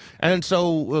fun, but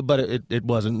it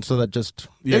wasn't. So that just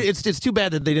it's too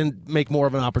bad that they didn't make more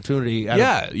of an opportunity.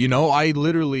 I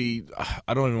literally.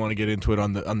 I don't even want to get into it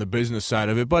on the business side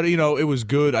of it, but it was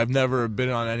good. I've never been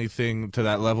on anything to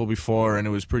that level before, and it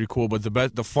was pretty cool. But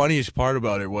the funniest part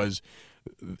about it was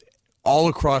all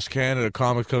across Canada,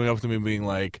 comics coming up to me being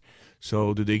like,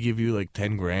 "So did they give you like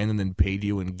 10 grand and then paid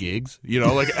you in gigs?"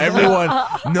 Like everyone,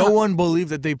 no one believed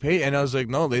that they paid, and I was like,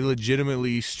 "No, they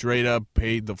legitimately straight up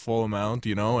paid the full amount,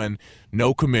 and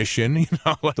no commission."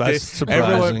 Like that's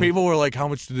surprising. People were like, "How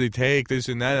much did they take?" This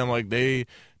and that. And I'm like,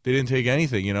 They didn't take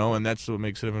anything, and that's what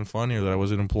makes it even funnier that I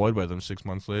wasn't employed by them 6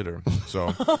 months later.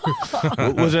 So,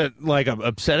 was it like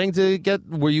upsetting to get?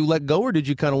 Were you let go, or did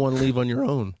you kind of want to leave on your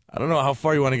own? I don't know how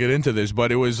far you want to get into this,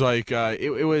 but it was like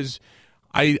it was.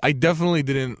 I definitely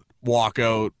didn't walk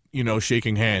out,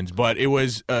 shaking hands, but it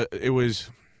was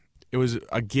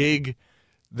a gig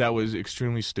that was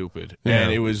extremely stupid,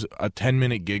 and it was a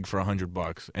 10-minute gig for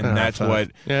 $100, and that's what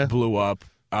blew up.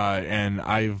 And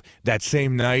that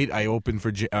same night I opened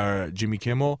for Jimmy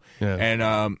Kimmel and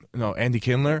Andy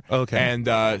Kindler. Okay. And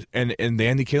the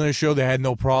Andy Kindler show, they had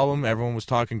no problem. Everyone was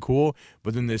talking cool.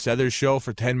 But then this other show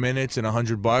for 10 minutes and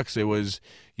 $100, it was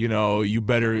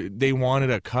they wanted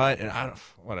a cut, and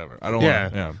whatever. I don't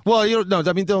want to. Yeah. Well,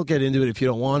 don't get into it if you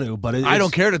don't want to, but I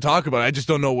don't care to talk about it. I just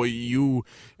don't know what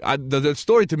the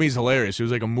story to me is hilarious. It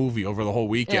was like a movie over the whole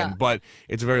weekend, but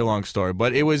it's a very long story.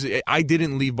 But I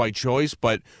didn't leave by choice,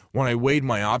 but when I weighed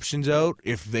my options out,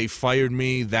 if they fired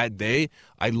me that day,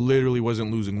 I literally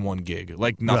wasn't losing one gig.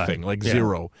 Like nothing,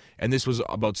 zero. And this was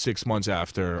about 6 months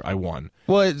after I won.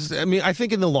 Well, I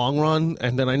think in the long run,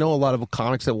 and then I know a lot of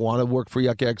comics that want to work for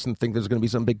Yuck Yucks and think there's going to be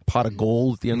some big pot of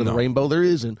gold at the end of the rainbow. There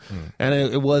isn't. And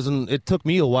it wasn't. It took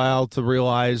me a while to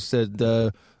realize that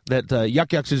Yuck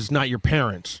Yucks is not your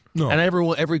parents. No. And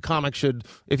every comic should,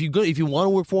 if you want to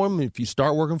work for them, if you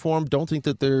start working for them, don't think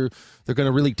that they're going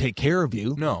to really take care of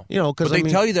you. No. Because they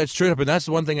tell you that straight up, and that's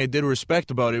the one thing I did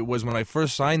respect about it was when I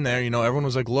first signed there, everyone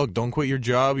was like, "Look, don't quit your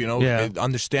job,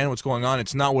 understand what's going on."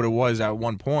 It's not what it was at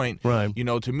one point. Right.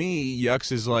 To me,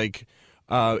 Yucks is like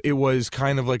it was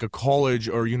kind of like a college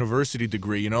or university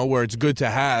degree, where it's good to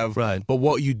have, right, but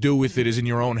what you do with it is in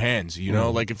your own hands,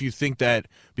 Like if you think that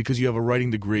because you have a writing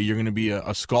degree, you're going to be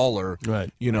a scholar, right?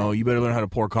 You better learn how to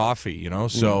pour coffee,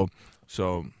 So,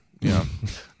 yeah.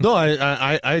 No,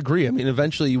 I agree.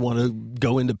 Eventually you want to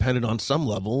go independent on some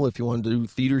level if you want to do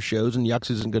theater shows, and Yucks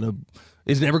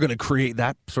is never going to create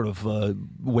that sort of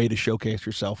way to showcase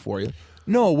yourself for you.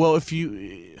 No, well,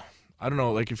 I don't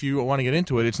know, if you want to get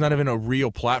into it, it's not even a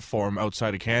real platform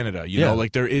outside of Canada, you know?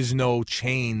 There is no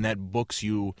chain that books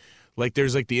you.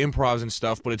 There's the improvs and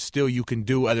stuff, but it's still you can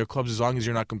do other clubs as long as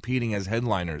you're not competing as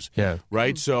headliners. Yeah.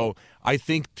 Right? So I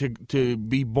think to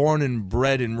be born and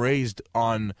bred and raised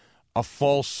on a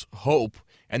false hope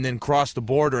and then cross the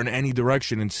border in any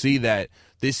direction and see that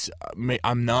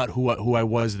I'm not who I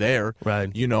was there.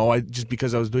 Right. Just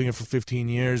because I was doing it for 15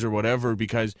 years or whatever,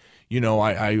 because,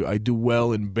 I do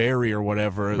well in Barrie or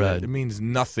whatever, right, it means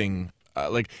nothing.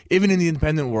 Even in the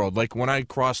independent world, when I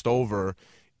crossed over,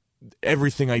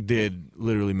 everything I did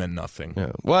literally meant nothing.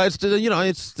 Yeah. Well,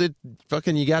 it's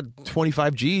fucking you got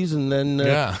 25 G's and then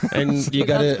and you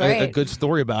got a good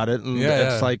story about it, and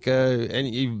it's like and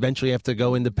you eventually have to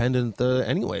go independent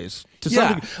anyways.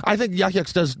 I think Yuck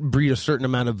Yucks does breed a certain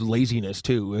amount of laziness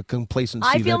too, a complacency.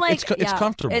 I feel like it's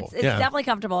comfortable. It's definitely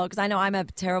comfortable because I know I'm a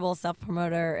terrible self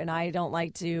promoter and I don't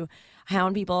like to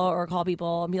hound people or call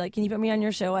people and be like, can you put me on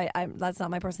your show? I that's not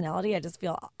my personality. I just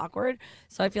feel awkward.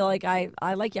 So I feel like I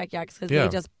like Yuck Yucks because they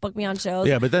just book me on shows.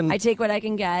 Yeah, but then I take what I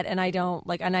can get, and I don't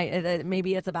like. And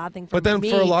maybe it's a bad thing for me. But then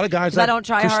for a lot of guys, I don't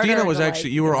try harder. Christina was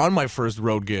actually you were on my first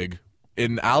road gig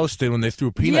in Alliston when they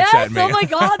threw peanuts at me. Oh my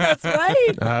God, that's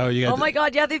right. Oh my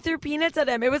God, yeah, they threw peanuts at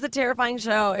him. It was a terrifying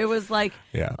show. It was like,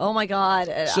 oh my God.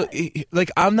 So,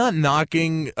 like, I'm not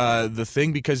knocking the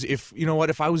thing because if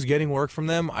I was getting work from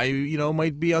them, I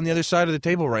might be on the other side of the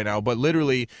table right now. But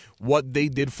literally, what they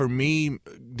did for me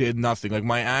did nothing. Like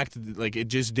my act, like it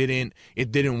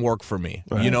didn't work for me.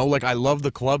 Right. Like I love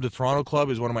the club. The Toronto Club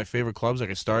is one of my favorite clubs. Like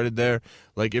I started there.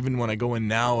 Like even when I go in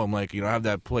now, I'm like, I have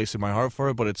that place in my heart for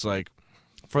it. But it's like.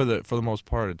 For the most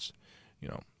part, it's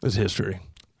it's history.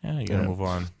 Yeah, you gotta move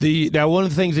on. Now, one of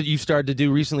the things that you started to do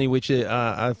recently, which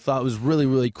I thought was really,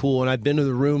 really cool, and I've been to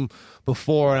the room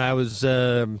before, and I was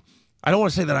I don't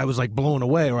want to say that I was like blown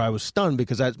away or I was stunned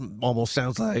because that almost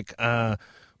sounds like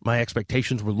my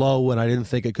expectations were low and I didn't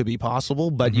think it could be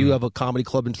possible. But you have a comedy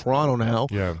club in Toronto now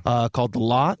called The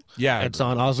Lot. Yeah. It's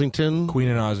on Ossington. Queen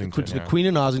and Ossington. Queen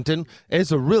and Ossington.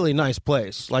 It's a really nice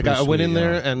place. Like I went in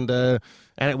there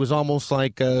and it was almost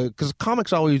like because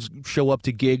comics always show up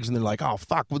to gigs and they're like, oh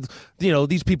fuck,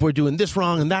 these people are doing this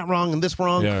wrong and that wrong and this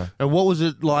wrong. Yeah. And what was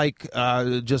it like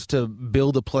just to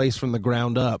build a place from the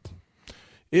ground up?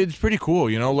 It's pretty cool,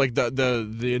 like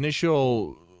the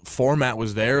initial format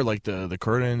was there, like the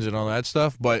curtains and all that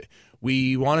stuff, but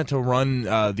we wanted to run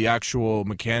the actual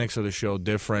mechanics of the show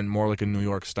different, more like a New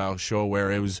York style show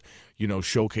where it was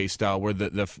showcase style, where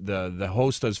the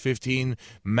host does 15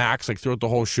 max like throughout the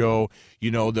whole show.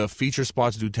 The feature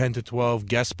spots do 10 to 12,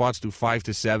 guest spots do 5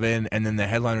 to 7, and then the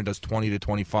headliner does 20 to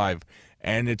 25.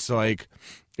 And it's like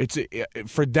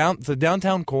for the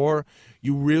downtown core,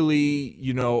 you really,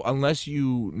 unless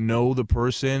you know the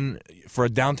person, for a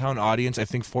downtown audience, I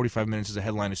think 45 minutes as a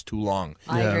headline is too long.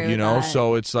 I agree with that.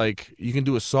 So it's like you can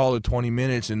do a solid 20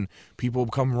 minutes and people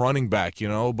come running back,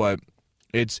 but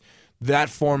it's that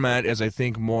format is, I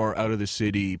think, more out of the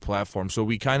city platform. So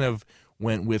we kind of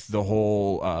went with the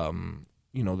whole,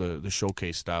 the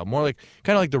showcase style, more like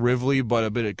kind of like the Rivoli, but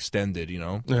a bit extended,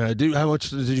 How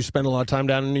much did you spend a lot of time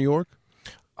down in New York?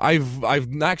 I've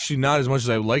actually not as much as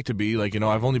I would like to be. Like,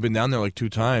 I've only been down there like 2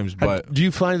 times. But do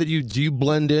you find that you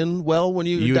blend in well when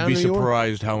you're down in New York? You'd be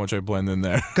surprised how much I blend in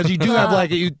there. Because you do have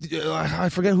like I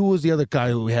forget who was the other guy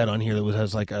who we had on here that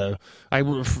has like I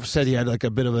said he had like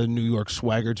a bit of a New York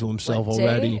swagger to himself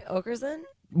already. Jay Okerson?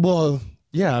 Well,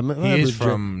 yeah, he's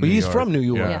from New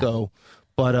York though.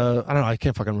 But I don't know. I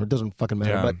can't fucking remember. It doesn't fucking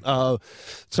matter. Yeah. But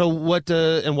so what?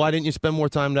 And why didn't you spend more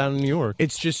time down in New York?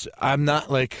 It's just I'm not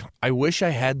like I wish I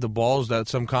had the balls that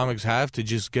some comics have to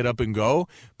just get up and go.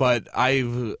 But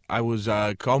I was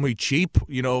call me cheap,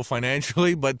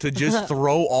 financially, but to just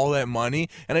throw all that money.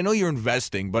 And I know you're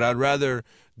investing, but I'd rather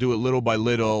do it little by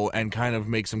little and kind of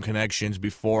make some connections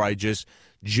before I just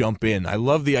jump in. I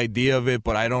love the idea of it,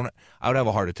 but I would have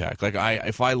a heart attack. Like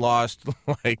if I lost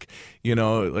like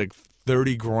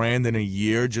 30 grand in a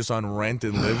year just on rent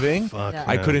and living,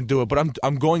 I couldn't do it. But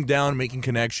I'm going down, making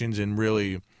connections, and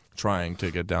really trying to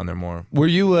get down there more. Were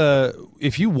you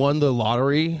if you won the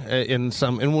lottery in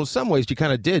some ways you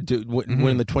kind of did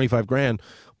win the 25 grand?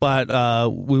 But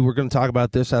we were going to talk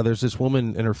about this, how there's this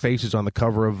woman and her face is on the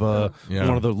cover of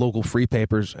one of the local free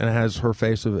papers, and it has her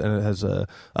face and it has a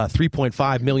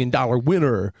 $3.5 million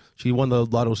winner. She won the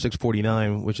Lotto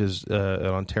 649, which is an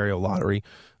Ontario lottery,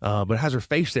 but it has her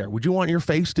face there. Would you want your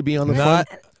face to be on the front?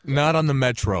 Not on the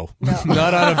Metro. No.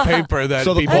 Not on a paper that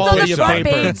so the people quality it's of on the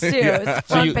paper. front page, too. It's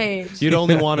front page. You'd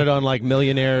only want it on like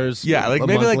Millionaires. Yeah, like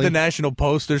maybe monthly. like the National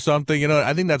Post or something.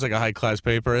 I think that's like a high class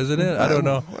paper, isn't it? I don't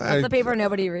know. That's the paper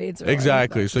nobody reads. Really,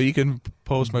 exactly. So you can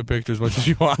post my picture as much as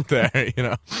you want there.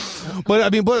 But I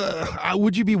mean,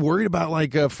 would you be worried about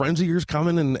like friends of yours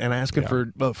coming and asking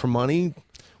for money?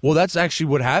 Well, that's actually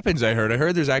what happens, I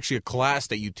heard there's actually a class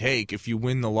that you take if you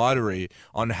win the lottery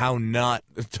on how not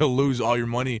to lose all your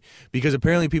money, because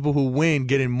apparently people who win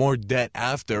get in more debt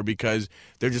after because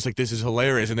they're just like, this is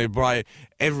hilarious, and they buy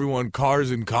everyone cars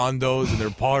and condos and they're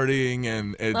partying,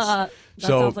 and it's That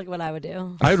sounds like what I would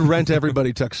do. I'd rent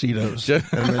everybody tuxedos and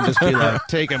then just be like,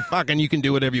 take them, fucking, you can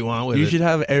do whatever you want with You it. should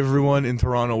have everyone in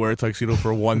Toronto wear a tuxedo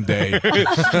for one day.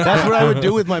 That's what I would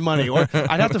do with my money. Or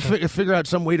I'd have to figure out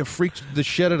some way to freak the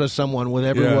shit out of someone with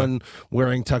everyone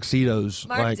wearing tuxedos.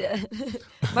 Mark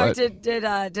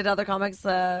did other comics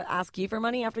ask you for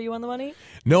money after you won the money?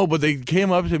 No, but they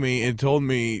came up to me and told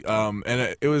me,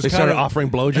 and it was They kind started of offering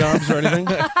blowjobs or anything?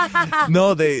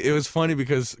 No, it was funny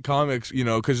because comics,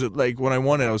 because like when I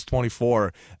won it, I was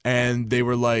 24, and they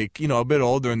were like, a bit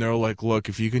older, and they were like, look,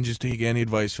 if you can just take any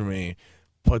advice from me,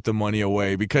 put the money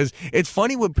away, because it's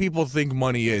funny what people think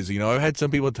money is. I've had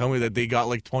some people tell me that they got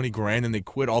like 20 grand and they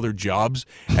quit all their jobs,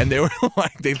 and they were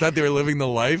like, they thought they were living the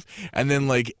life, and then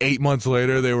like 8 months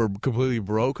later they were completely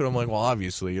broke, and I'm like, well,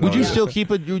 obviously, Would you still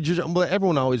keep it?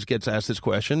 Everyone always gets asked this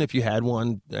question. If you had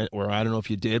one, or I don't know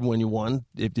if you did when you won,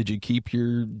 did you keep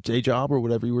your day job or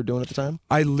whatever you were doing at the time?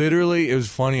 It was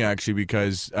funny actually,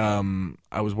 because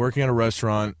I was working at a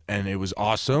restaurant and it was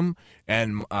awesome,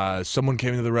 and someone came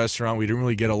into the restaurant. We didn't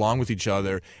really get along with each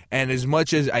other, and as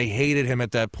much as I hated him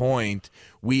at that point,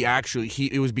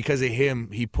 it was because of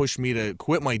him, he pushed me to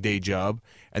quit my day job.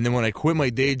 And then when I quit my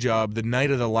day job, the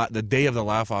day of the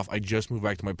laugh off, I just moved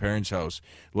back to my parents' house,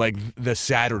 like the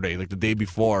Saturday, like the day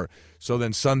before. So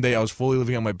then Sunday, I was fully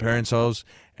living at my parents' house,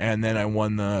 and then I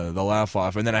won the laugh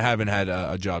off, and then I haven't had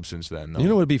a job since then. No. You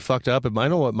know what would be fucked up? If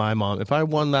I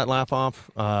won that laugh off,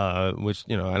 which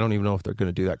I don't even know if they're going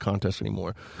to do that contest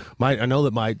anymore. I know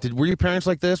that were your parents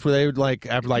like this? Were they like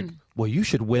after like? Well, you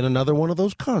should win another one of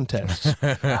those contests.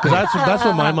 Because that's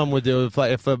what my mom would do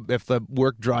if the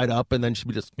work dried up, and then she'd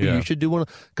be just, you should do one.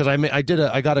 Because I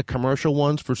got a commercial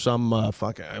once for some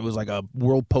it was like a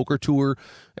World Poker Tour,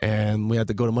 and we had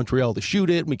to go to Montreal to shoot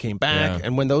it. And we came back,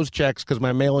 and when those checks, because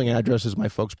my mailing address is my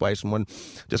folks' place, and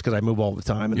just because I move all the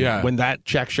time, and when that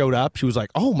check showed up, she was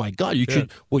like, "Oh my God, you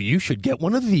should get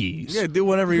one of these." Yeah, do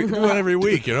one every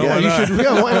week. Yeah, you should.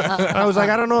 I was like,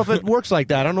 I don't know if it works like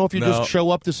that. I don't know if you just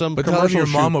show up to some. But tell them your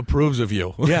mom approves of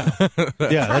you. Yeah,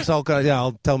 that's all. Yeah,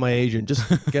 I'll tell my agent.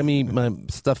 Just get me my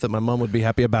stuff that my mom would be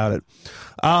happy about it.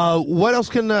 What else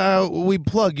can we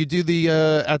plug? You do the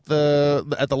at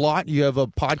the Lot. You have a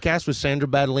podcast with Sandra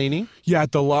Battellini. Yeah,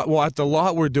 at the Lot. Well, at the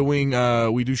Lot, we're doing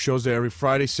we do shows there every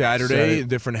Friday, Saturday.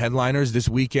 Different headliners. This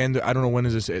weekend, I don't know when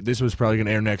is this. This was probably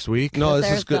gonna air next week. No,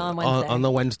 this is good on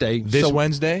the Wednesday. This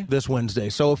Wednesday. This Wednesday.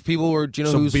 So if people were,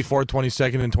 who's before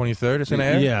 22nd and 23rd, it's gonna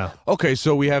air. Yeah. Okay,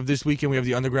 so we have this weekend. We have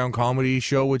the Underground Comedy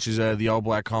Show, which is the All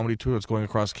Black Comedy Tour that's going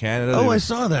across Canada. Oh, I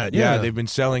saw that. Yeah, they've been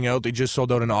selling out. They just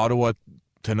sold out in Ottawa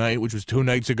tonight, which was 2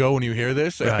 nights ago when you hear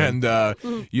this. Right. And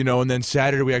and then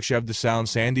Saturday we actually have the Sound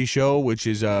Sandy Show, which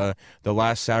is the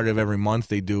last Saturday of every month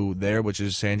they do there, which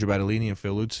is Sandra Battellini and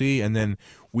Phil Luzzi. And then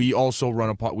we also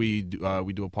run we do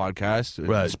a podcast, a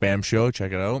Spam Show.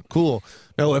 Check it out. Cool.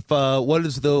 Now, what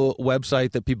is the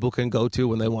website that people can go to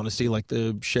when they want to see like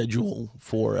the schedule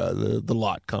for the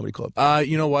Lot Comedy Club?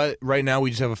 You know what? Right now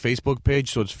we just have a Facebook page,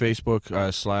 so it's Facebook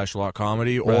 /Lot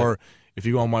Comedy, or if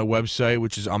you go on my website,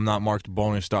 which is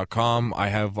I'mNotMarkedBonus.com, I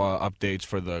have updates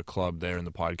for the club there and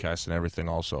the podcast and everything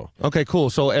also. Okay, cool.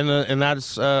 So and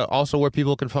that's also where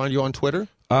people can find you on Twitter?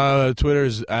 Twitter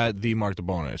is at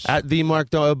 @TheMarkTheBonus.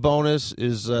 @TheMarkTheBonus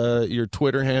is your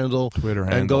Twitter handle.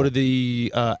 And go to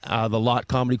the Lot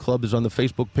Comedy Club is on the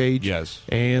Facebook page. Yes.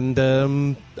 And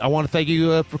I want to thank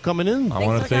you for coming in. I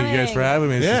want to thank you guys for having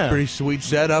me. This is a pretty sweet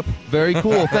setup. Very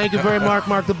cool. Thank you very much,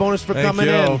 Mark the Bonus, for coming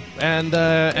in.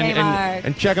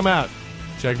 And check him out.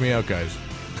 Check me out, guys.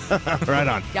 Right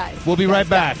on. Guys. We'll be right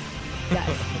back.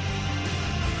 Guys.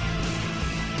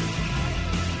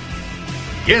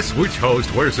 Guess which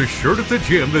host wears a shirt at the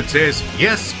gym that says,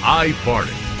 "Yes, I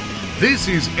farted." This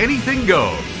is Anything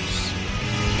Goes.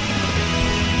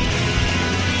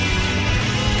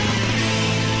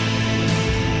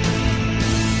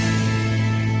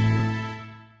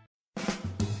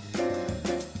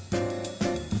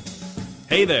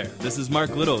 Hey there, this is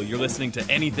Mark Little. You're listening to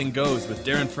Anything Goes with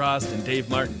Darren Frost and Dave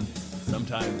Martin.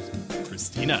 Sometimes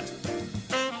Christina.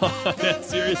 That's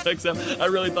Sirius XM. I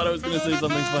really thought I was going to say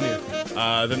something funnier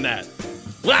than that.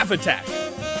 Laugh attack!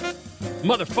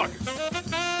 Motherfuckers!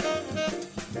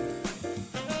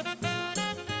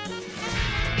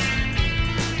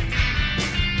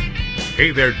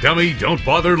 Hey there, dummy. Don't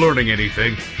bother learning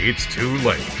anything. It's too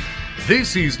late.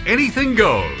 This is Anything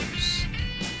Goes.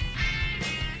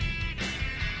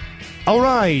 All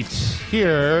right.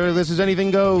 Here, this is Anything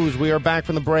Goes. We are back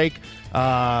from the break.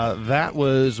 That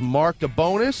was Mark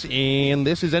DeBonis, and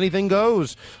this is Anything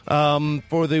Goes.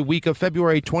 For the week of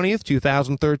February 20th,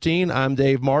 2013, I'm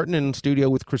Dave Martin in studio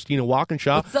with Christina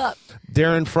Walkinshaw. What's up?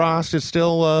 Darren Frost is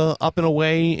still up and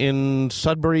away in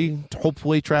Sudbury,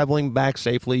 hopefully traveling back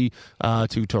safely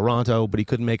to Toronto, but he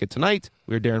couldn't make it tonight.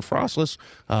 We're Darren Frostless.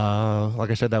 Like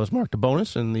I said, that was Mark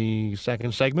DeBonis in the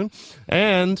second segment.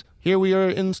 And here we are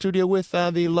in the studio with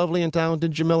the lovely and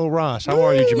talented Jamila Ross. How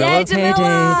are you, Jamila? Hey, Jamila. Hey,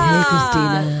 Dave. Hey,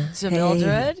 Christina.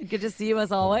 Jamildred, good to see you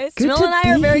as always. Good Jamila to and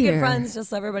I are be very here. good friends, just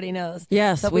so everybody knows.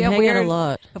 Yes, So if we have hang out weird, a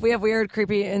lot. If we have weird,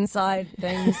 creepy inside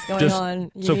things going Just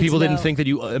on, you so need people to didn't know. think that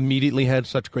you immediately had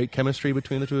such great chemistry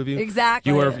between the two of you?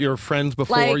 Exactly. You're friends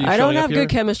before Like- you I don't showing up have here? good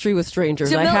chemistry with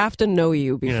strangers. I Jamil- have to know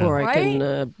you before Yeah. I can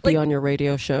Right? be Like- on your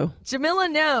radio show. Jamila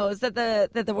knows that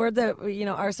the word that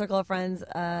our circle of friends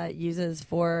uses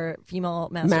for female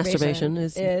masturbation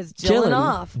is jilling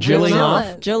off. Jilling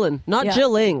off? Jillin, not Yeah.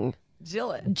 jilling.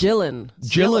 Jillin. Jillin.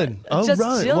 Jillin. Oh, Just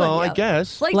right. jillin', Well, I yeah.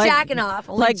 guess. It's like, Like- jacking off,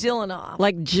 only like- jilling off.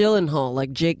 Like Gyllenhaal,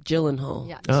 like Jake Gyllenhaal.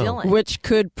 yeah, Oh. jillin'. Which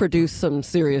could produce some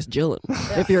serious Jillin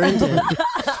if you're into it.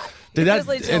 Did that,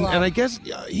 seriously jill and I off. guess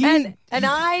he... And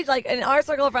I, like, in our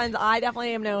circle of friends, I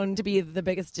definitely am known to be the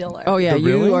biggest jiller. Oh yeah,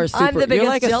 Really? you are I'm super. the biggest You're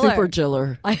like jiller. a super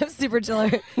jiller. I am super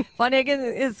jiller. Funnigan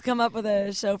has come up with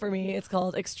a show for me. It's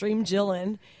called Extreme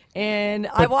Jillin'. And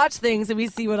I watch things and we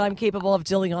see what I'm capable of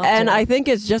jilling off And to. I think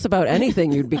it's just about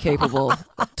anything you'd be capable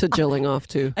to jilling off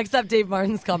to. Except Dave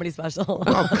Martin's comedy special.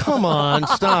 Oh, come on.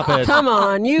 Stop it. Come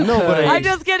on, you Nobody- could. I'm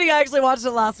just kidding. I actually watched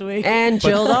it last week. And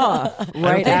jilled off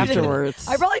right think you did. afterwards.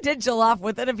 I probably did chill off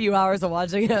within a few hours of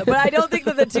watching it, but I don't think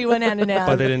that the two went hand in hand.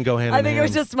 But they didn't go hand I in think hand. it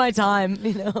was just my time,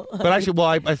 But actually, well,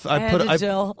 I had put to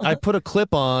chill. I put a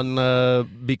clip on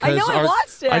because I know, I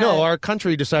watched it. I know our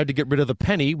country decided to get rid of the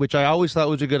penny, which I always thought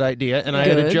was a good idea, and I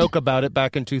had a Good. joke about it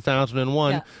back in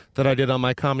 2001 Yeah. that I did on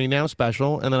my Comedy Now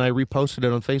special, and then I reposted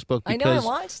it on Facebook I because know,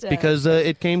 I watched it. because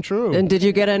it came true. And did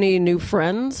you get any new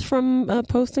friends from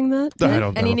posting that? I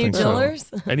don't Any new think so.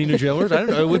 jillers? Any new jillers? I don't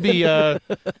know. It would be.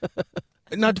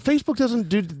 Now, Facebook doesn't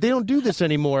do. They don't do this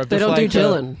anymore. They Just don't do like,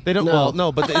 jilling. They don't. No. Well,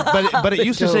 no, but but it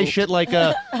used to say Don't. shit like,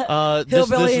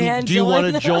 Hillbilly hand do you want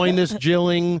to jilling. join this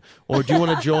jilling, or do you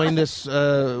want to join this?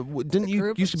 Didn't you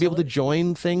group used to of be able to jillers?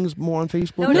 join things more on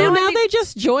Facebook? No, No, no, now they- they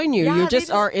just join you. Yeah, you they just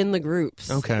just- are in the groups.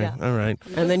 Okay, Yeah. all right.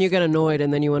 And then you get annoyed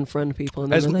and then you unfriend people.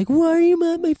 And then As- they're like, why are you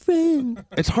not my friend?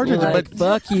 It's hard to, You're like, but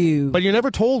fuck you. but you're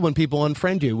never told when people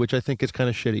unfriend you, which I think is kind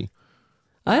of shitty.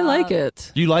 I like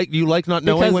it. You like not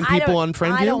knowing Because when I people don't-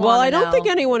 unfriend I you. don't Well, wanna I don't know. think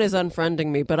anyone is unfriending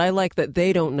me, but I like that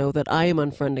they don't know that I am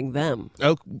unfriending them.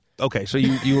 Oh, okay, so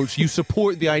you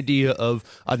support the idea of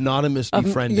anonymous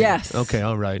befriending. yes. Okay,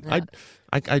 all right.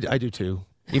 I do too.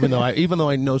 Even though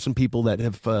I know some people that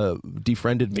have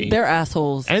defriended me. They're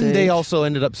assholes. And Dave. they also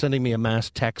ended up sending me a mass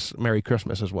text "Merry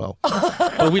Christmas" as well.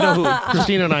 But we know who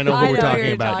Christina and I know who I we're know who talking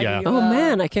you're about. talking Yeah. about. Oh,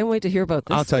 man, I can't wait to hear about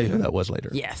this. I'll tell you who that was later.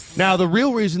 Yes. Now, the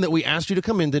real reason that we asked you to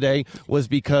come in today was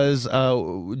because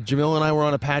Jamil and I were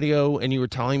on a patio, and you were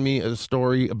telling me a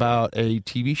story about a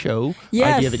TV show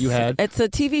Yes. idea that you had. It's a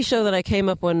TV show that I came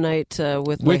up one night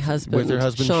with my husband. with your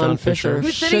husband, Sean Fisher.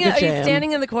 Who's sitting? Sugar He's Jam.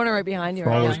 standing in the corner right behind you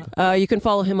Follow right now. You can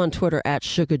follow him on Twitter at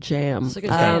Sugar Jam. Sugar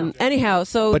Jam. Anyhow,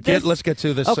 so But this, let's get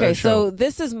to this. Okay, show. so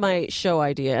this is my show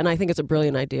idea, and I think it's a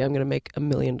brilliant idea. I'm going to make $1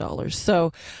 million.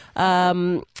 So,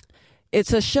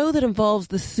 it's a show that involves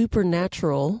the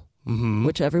supernatural,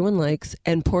 which everyone likes,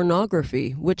 and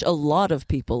pornography, which a lot of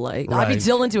people like. I'd be Right.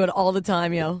 jilling to it all the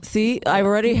time, yo. See, I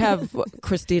already have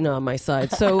Christina on my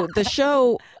side. So the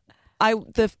show,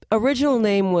 the original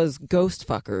name was Ghost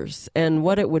Fuckers, and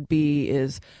what it would be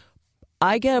is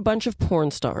I get a bunch of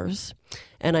porn stars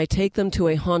and I take them to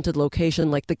a haunted location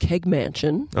like the Keg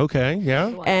Mansion. Okay,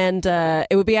 yeah, And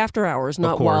it would be after hours,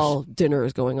 not course. while dinner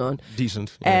is going on.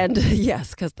 decent. Yeah. And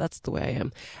yes, because that's the way I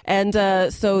am.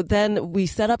 And so then we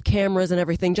set up cameras and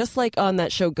everything, just like on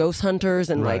that show Ghost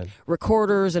Hunters and Right. like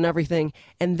recorders and everything.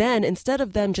 And then instead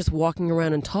of them just walking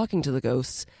around and talking to the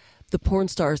ghosts, the porn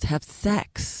stars have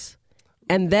sex.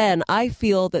 And then I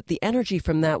feel that the energy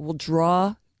from that will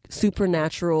draw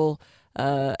supernatural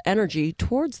energy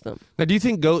tods them. Now, do you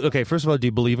think ghosts? Okay, first of all, do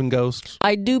you believe in ghosts?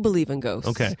 I do believe in ghosts.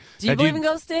 Okay. Do you Now, believe in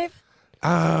ghosts, Dave?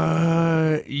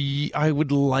 I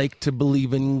would like to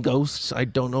believe in ghosts. I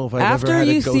don't know if I've ever After had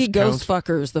a you ghost see Ghost count.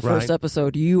 Fuckers, the Right. first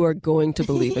episode, you are going to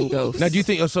believe in ghosts. Now, do you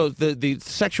think so? The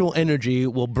sexual energy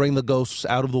will bring the ghosts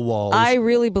out of the walls. I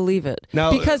really believe it. Now-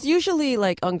 Because usually,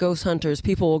 like on Ghost Hunters,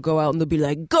 people will go out and they'll be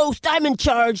like, Ghost, I'm in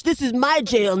charge. This is my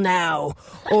jail now.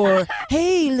 Or,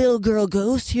 hey, little girl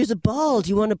ghost, here's a ball. Do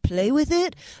you want to play with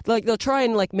it? Like, they'll try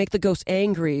and like make the ghost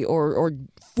angry or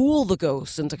fool the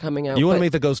ghost into coming out. You want to But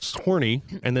make the ghosts horny me,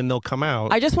 and then they'll come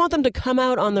out. I just want them to come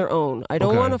out on their own. I don't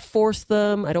Okay. want to force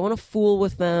them. I don't want to fool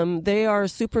with them. They are a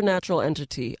supernatural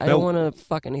entity. I don't want to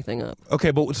fuck anything up.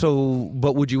 Okay, but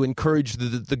would you encourage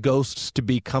the ghosts to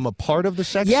become a part of the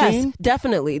sex Yes, scene?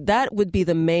 definitely. That would be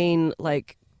the main,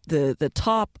 like, the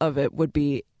top of it would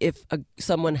be if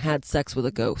someone had sex with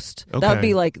a ghost. That would Okay.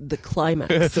 be like the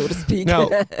climax, so to speak. Now,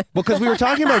 because we were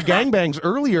talking about gangbangs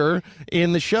earlier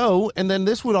in the show, and then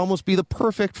this would almost be the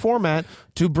perfect format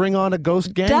to bring on a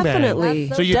ghost gangbang. Definitely.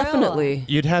 That's so you- true. Definitely.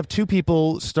 You'd have two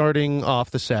people starting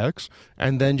off the sex,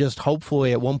 and then just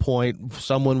hopefully at one point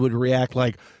someone would react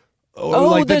like,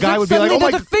 like the guy would be like, suddenly "Oh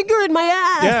my, there's a finger in my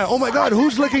ass. yeah, oh my God,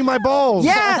 who's licking my balls?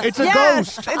 Yes, it's a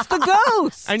yes, ghost." It's the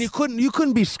ghost. And you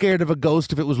couldn't be scared of a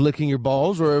ghost if it was licking your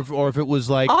balls, or if it was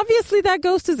like. Obviously, that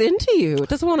ghost is into you. It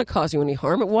doesn't want to cause you any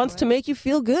harm. It wants to make you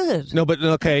feel good. No, but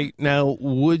okay. Now,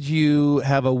 would you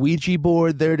have a Ouija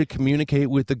board there to communicate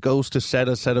with the ghost to set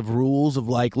a set of rules of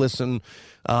like, listen,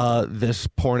 this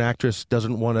porn actress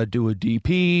doesn't want to do a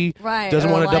DP, Right. doesn't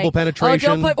or want a like, double penetration.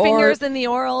 Oh, don't put Or- fingers in the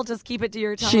oral. Just keep it to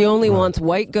your tongue. She only wants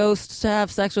white ghosts to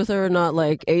have sex with her, not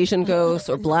like Asian ghosts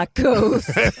or black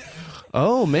ghosts.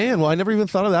 Oh man, well I never even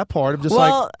thought of that part. I'm just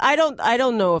Well, like, I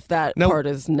don't know if that No. part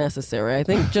is necessary. I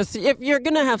think just if you're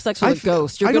gonna have sex with I a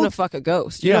ghost, you're I gonna don't- fuck a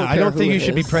ghost. You yeah, I care don't who think you it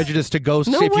should be is. prejudiced to ghosts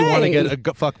No if you want to way.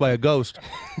 get fucked by a ghost.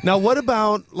 Now, what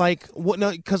about like what?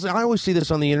 No, because I always see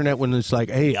this on the internet when it's like,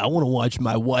 hey, I want to watch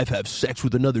my wife have sex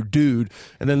with another dude,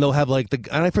 and then they'll have like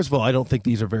first of all, I don't think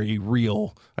these are very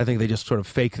real. I think they just sort of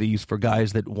fake these for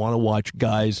guys that want to watch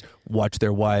guys watch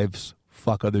their wives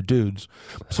fuck other dudes.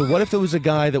 So what if there was a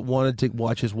guy that wanted to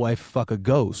watch his wife fuck a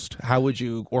ghost? How would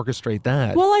you orchestrate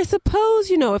that? Well, I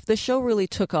suppose, if the show really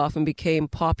took off and became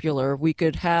popular, we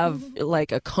could have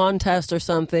like a contest or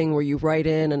something where you write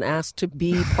in and ask to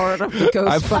be part of the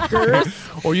ghost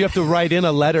fuckers. Or you have to write in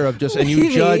a letter of and you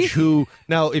Maybe. judge who.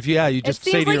 Now, if you It just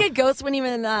say seems to like your, a ghost wouldn't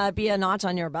even be a notch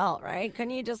on your belt, right?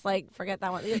 Couldn't you just like forget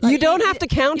that one? You don't have to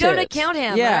count You don't have it. to count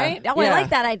him, Yeah. right? Oh, I Yeah. like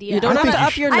that idea. You don't I have think to you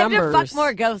up your I have numbers. to fuck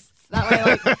more ghosts.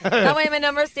 That way my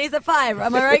number stays at 5.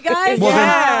 Am I right, guys? well,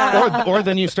 Yeah. or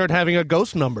then you start having a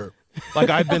ghost number. Like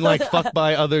I've been like fucked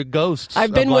by other ghosts.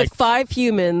 I've been of, like, with 5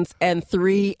 humans and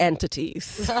 3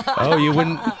 entities. Oh, you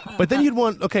wouldn't. But then you'd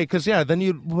want because then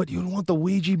you'd want the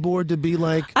Ouija board to be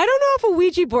like. I don't know if a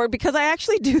Ouija board, because I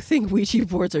actually do think Ouija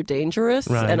boards are dangerous,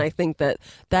 Right. and I think that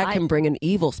can bring an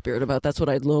evil spirit about. That's what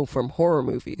I know from horror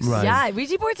movies. Right. Yeah,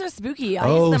 Ouija boards are spooky. I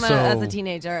Oh, used them so- as a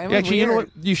teenager. It was Actually, you know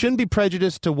weird. what? You shouldn't be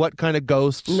prejudiced to what kind of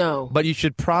ghosts. No. But you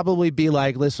should probably be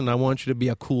like, listen, I want you to be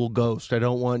a cool ghost. I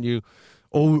don't want you.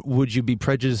 Or would you be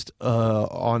prejudiced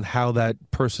on how that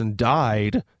person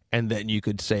died? And then you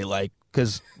could say, like,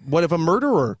 because what if a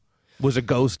murderer was a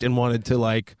ghost and wanted to,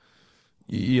 like,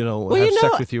 have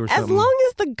sex with you or something? as long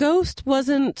as the ghost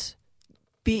wasn't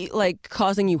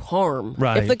causing you harm.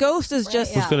 Right. If the ghost is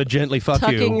just Who's going to gently fuck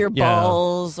tucking you? your Yeah.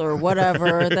 balls or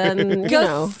whatever, then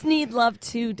Ghosts need love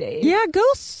too, Dave. Yeah,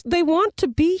 ghosts, they want to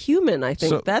be human, I think.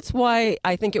 So- That's why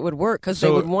I think it would work, because they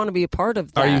So would want to be a part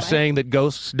of that. Are you saying that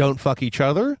ghosts don't fuck each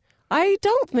other? I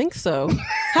don't think so.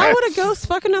 How would a ghost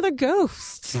fuck another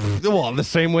ghost? Well, the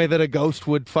same way that a ghost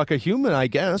would fuck a human, I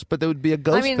guess, but there would be a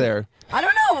ghost I mean, there. I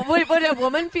don't know. Would a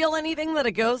woman feel anything that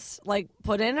a ghost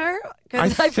put in her?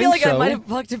 Because I I feel think like I so. might have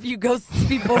fucked a few ghosts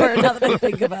before. Now that I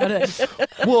think about it,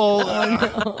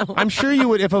 Well, I'm sure you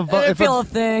would if I didn't feel a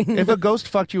thing. if a ghost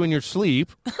fucked you in your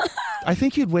sleep. I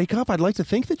think you'd wake up. I'd like to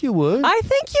think that you would. I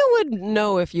think you would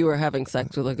know if you were having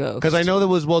sex with a ghost. Because I know there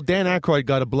was, Dan Aykroyd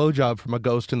got a blowjob from a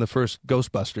ghost in the first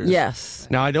Ghostbusters. Yes.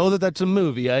 Now I know that that's a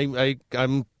movie. I'm I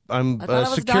thought it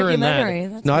was a secure in that. documentary.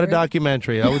 That's Not weird. a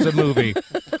documentary. That was a movie.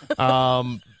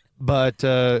 But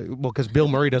because Bill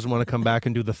Murray doesn't want to come back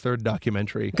and do the third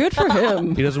documentary. Good for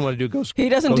him. He doesn't want to do ghost. He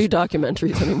doesn't do ghost-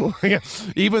 documentaries anymore. Yeah.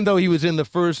 Even though he was in the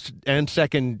first and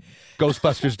second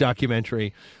Ghostbusters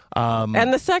documentary.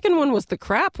 And the second one was the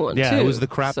crap one, Yeah, too. it was the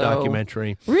crap So,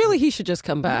 documentary. Really, he should just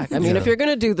come back. I mean, if you're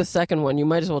going to do the second one, you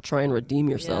might as well try and redeem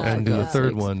yourself. Yeah. for And do the God's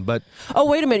third sakes. one. But Oh,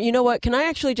 wait a minute. You know what? Can I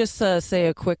actually just say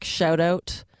a quick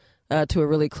shout-out to a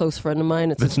really close friend of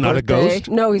mine? It's That's his not a birthday. ghost?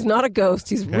 No, he's not a ghost.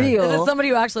 He's real. Is it somebody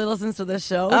who actually listens to this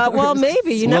show? Well,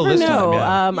 maybe. You Well, never this time, know.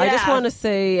 yeah. I just Yeah. want to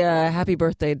say happy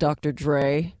birthday, Dr.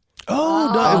 Dre. no,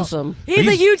 Awesome. He's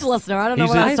a huge listener. I don't know he's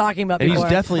what a- I was talking about and before.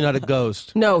 he's definitely not a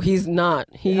ghost. No, he's not.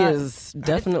 He Yeah. is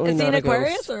definitely Is he not an a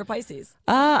Aquarius ghost. or a Pisces?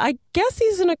 I guess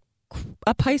he's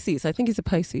a Pisces. I think he's a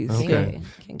Pisces. Okay.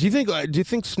 Yeah. Do you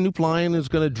think Snoop Lion is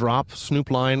going to drop Snoop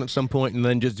Lion at some point and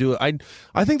then just do it?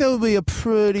 I think that would be a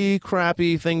pretty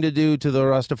crappy thing to do to the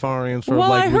Rastafarians for Well,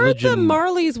 like I heard the religion.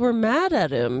 Marleys were mad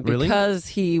at him Really? because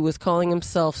he was calling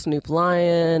himself Snoop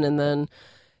Lion, and then,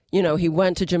 he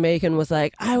went to Jamaica and was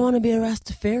like, I want to be a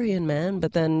Rastafarian, man.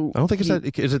 But then I don't think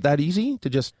is it that easy to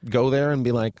just go there and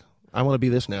be like, I want to be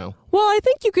this now? Well, I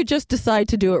think you could just decide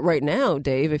to do it right now,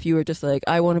 Dave, if you were just like,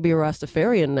 I want to be a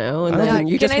Rastafarian now, and then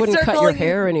you just wouldn't cut your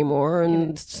hair anymore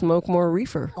and smoke more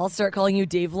reefer. I'll start calling you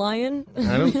Dave Lion.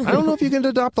 I don't know if you can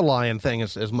adopt the lion thing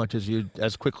as much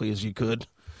as quickly as you could.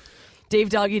 Dave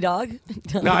Doggy Dog?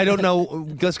 No, I don't know.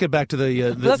 Let's get back to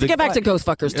the Let's get back to Ghost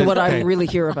Fuckers, to what I really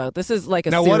hear about. This is like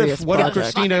a serious what if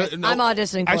project. Christina... I'm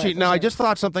auditioning for Actually, it, no, sure. I just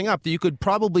thought something up. You could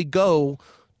probably go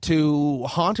to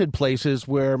haunted places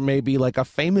where maybe like a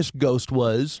famous ghost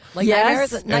was. Like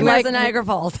Nightmares at Niagara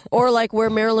Falls. Or like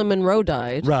where Marilyn Monroe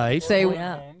died. Right. Say,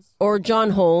 or John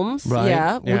Holmes. Right.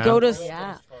 Yeah. We go to...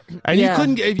 Yeah. And you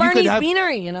couldn't... If you Barney's could have,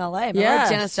 Beanery in L.A. Yes.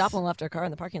 Janis Joplin left her car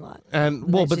in the parking lot.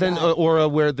 And well, but then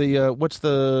where the what's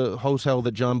the hotel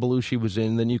that John Belushi was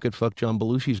in? Then you could fuck John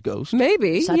Belushi's ghost.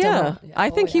 Maybe, Chateau. yeah. I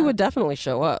think he would definitely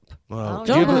show up. Wow.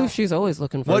 John Belushi's always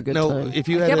looking for a good time. If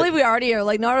you I had can't believe we already are.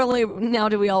 Like, not only now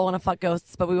do we all want to fuck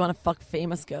ghosts, but we want to fuck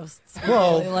famous ghosts.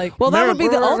 Well, that would be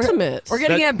the ultimate. We're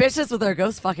getting ambitious with our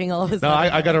ghost fucking all of a sudden.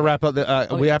 No, I got to wrap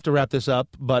up. We have to wrap this up.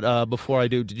 But before I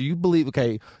do you believe?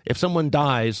 Okay, if someone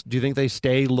dies, do you think they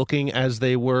stay looking as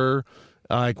they were?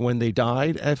 Like when they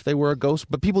died, if they were a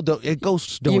ghost, but people don't.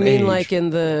 Ghosts don't. You mean age. like in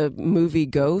the movie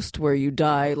Ghost, where you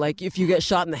die? Like if you get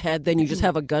shot in the head, then you just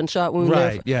have a gunshot wound.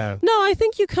 Right? Yeah. No, I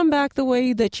think you come back the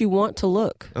way that you want to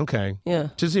look. Okay. Yeah.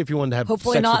 Just if you wanted to have.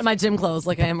 Hopefully sex not with, in my gym clothes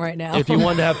like I am right now. If you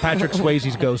wanted to have Patrick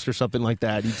Swayze's ghost or something like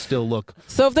that, you'd still look.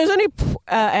 So if there's any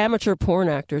amateur porn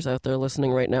actors out there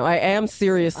listening right now, I am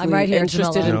seriously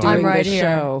interested in doing this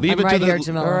show. Leave it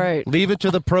to All right. Leave it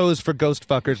to the pros for ghost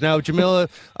fuckers. Now, Jamila,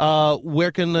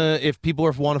 where can if people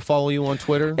want to follow you on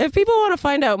Twitter? If people want to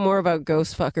find out more about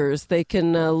ghost fuckers, they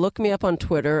can look me up on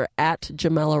Twitter at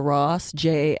Jamila Ross,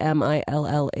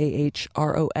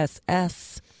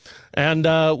 JamillahRoss. And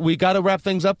we got to wrap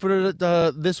things up for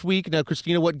this week. Now,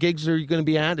 Christina, what gigs are you going to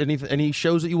be at? Any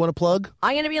shows that you want to plug?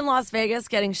 I'm going to be in Las Vegas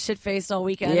getting shit-faced all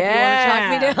weekend.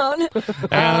 Yeah. If you want to track me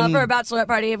down for a bachelorette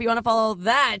party. If you want to follow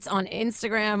that on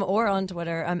Instagram or on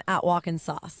Twitter, I'm at Walkin'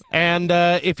 Sauce. And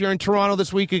if you're in Toronto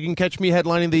this week, you can catch me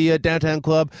headlining the Downtown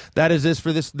Club. That is it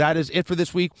for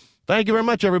this week. Thank you very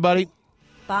much, everybody.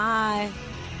 Bye.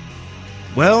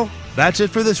 Well, that's it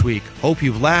for this week. Hope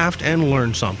you've laughed and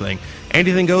learned something.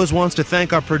 Anything Goes wants to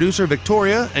thank our producer,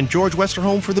 Victoria, and George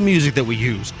Westerholm for the music that we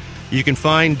use. You can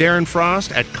find Darren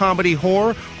Frost at Comedy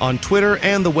Whore on Twitter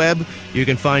and the web. You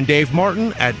can find Dave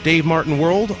Martin at Dave Martin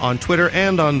World on Twitter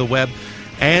and on the web.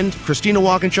 And Christina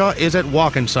Walkinshaw is at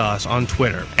Walkin' Sauce on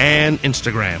Twitter and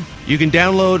Instagram. You can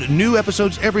download new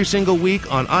episodes every single week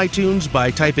on iTunes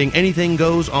by typing Anything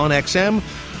Goes on XM.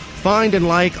 Find and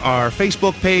like our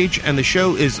Facebook page, and the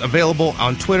show is available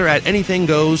on Twitter at Anything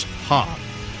Goes Hop.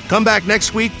 Come back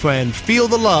next week and feel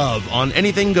the love on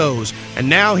Anything Goes. And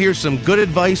now here's some good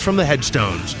advice from the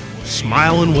Headstones.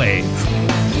 Smile and wave.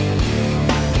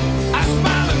 I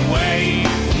smile and wave.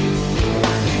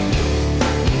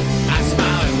 I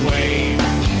smile and wave.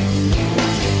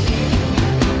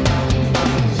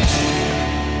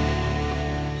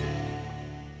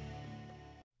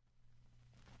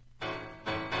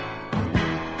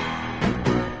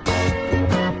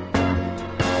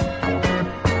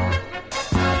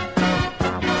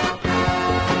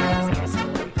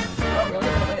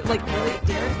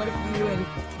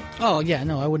 Oh, yeah,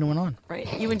 no, I wouldn't have went on.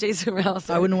 Right? You and Jason Rouse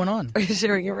I wouldn't have went on. are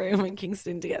sharing a room in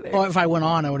Kingston together. Well, if I went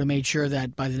on, I would have made sure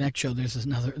that by the next show there's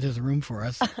a room for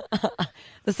us.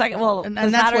 The second, well, and the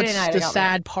that's Saturday what's night I the got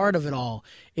sad part of it all.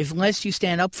 Unless you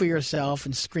stand up for yourself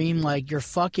and scream like you're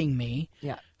fucking me,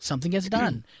 something gets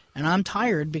done. And I'm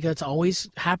tired because it's always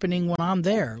happening when I'm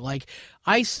there. Like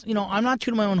I'm not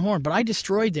tooting my own horn, but I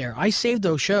destroyed there. I saved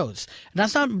those shows. And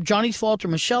that's not Johnny's fault or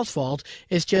Michelle's fault.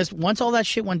 It's just once all that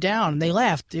shit went down and they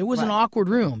left, it was an awkward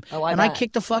room. Oh, I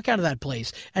kicked the fuck out of that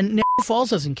place. And Niagara Falls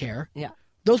doesn't care. Yeah.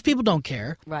 Those people don't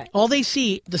care. Right. All they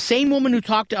see, the same woman who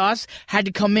talked to us had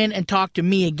to come in and talk to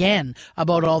me again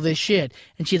about all this shit.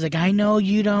 And she's like, I know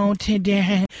you don't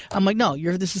today. I'm like, no,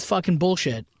 this is fucking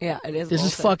bullshit. Yeah, it is This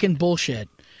is fucking bullshit.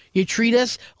 You treat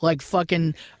us like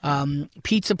fucking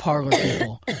pizza parlor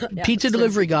people, pizza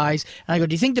delivery guys. And I go,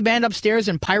 do you think the band upstairs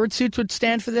in pirate suits would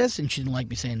stand for this? And she didn't like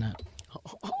me saying that.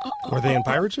 Were they in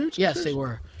pirate suits? Yes, they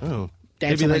were. Oh.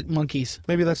 Dancing like monkeys.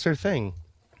 Maybe that's their thing.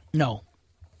 No.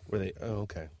 Were they? Oh,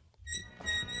 okay.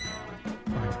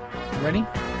 Ready?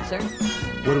 Sure.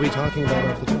 What are we talking about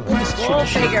off the top? We'll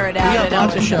figure it out. We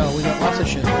got lots of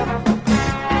show.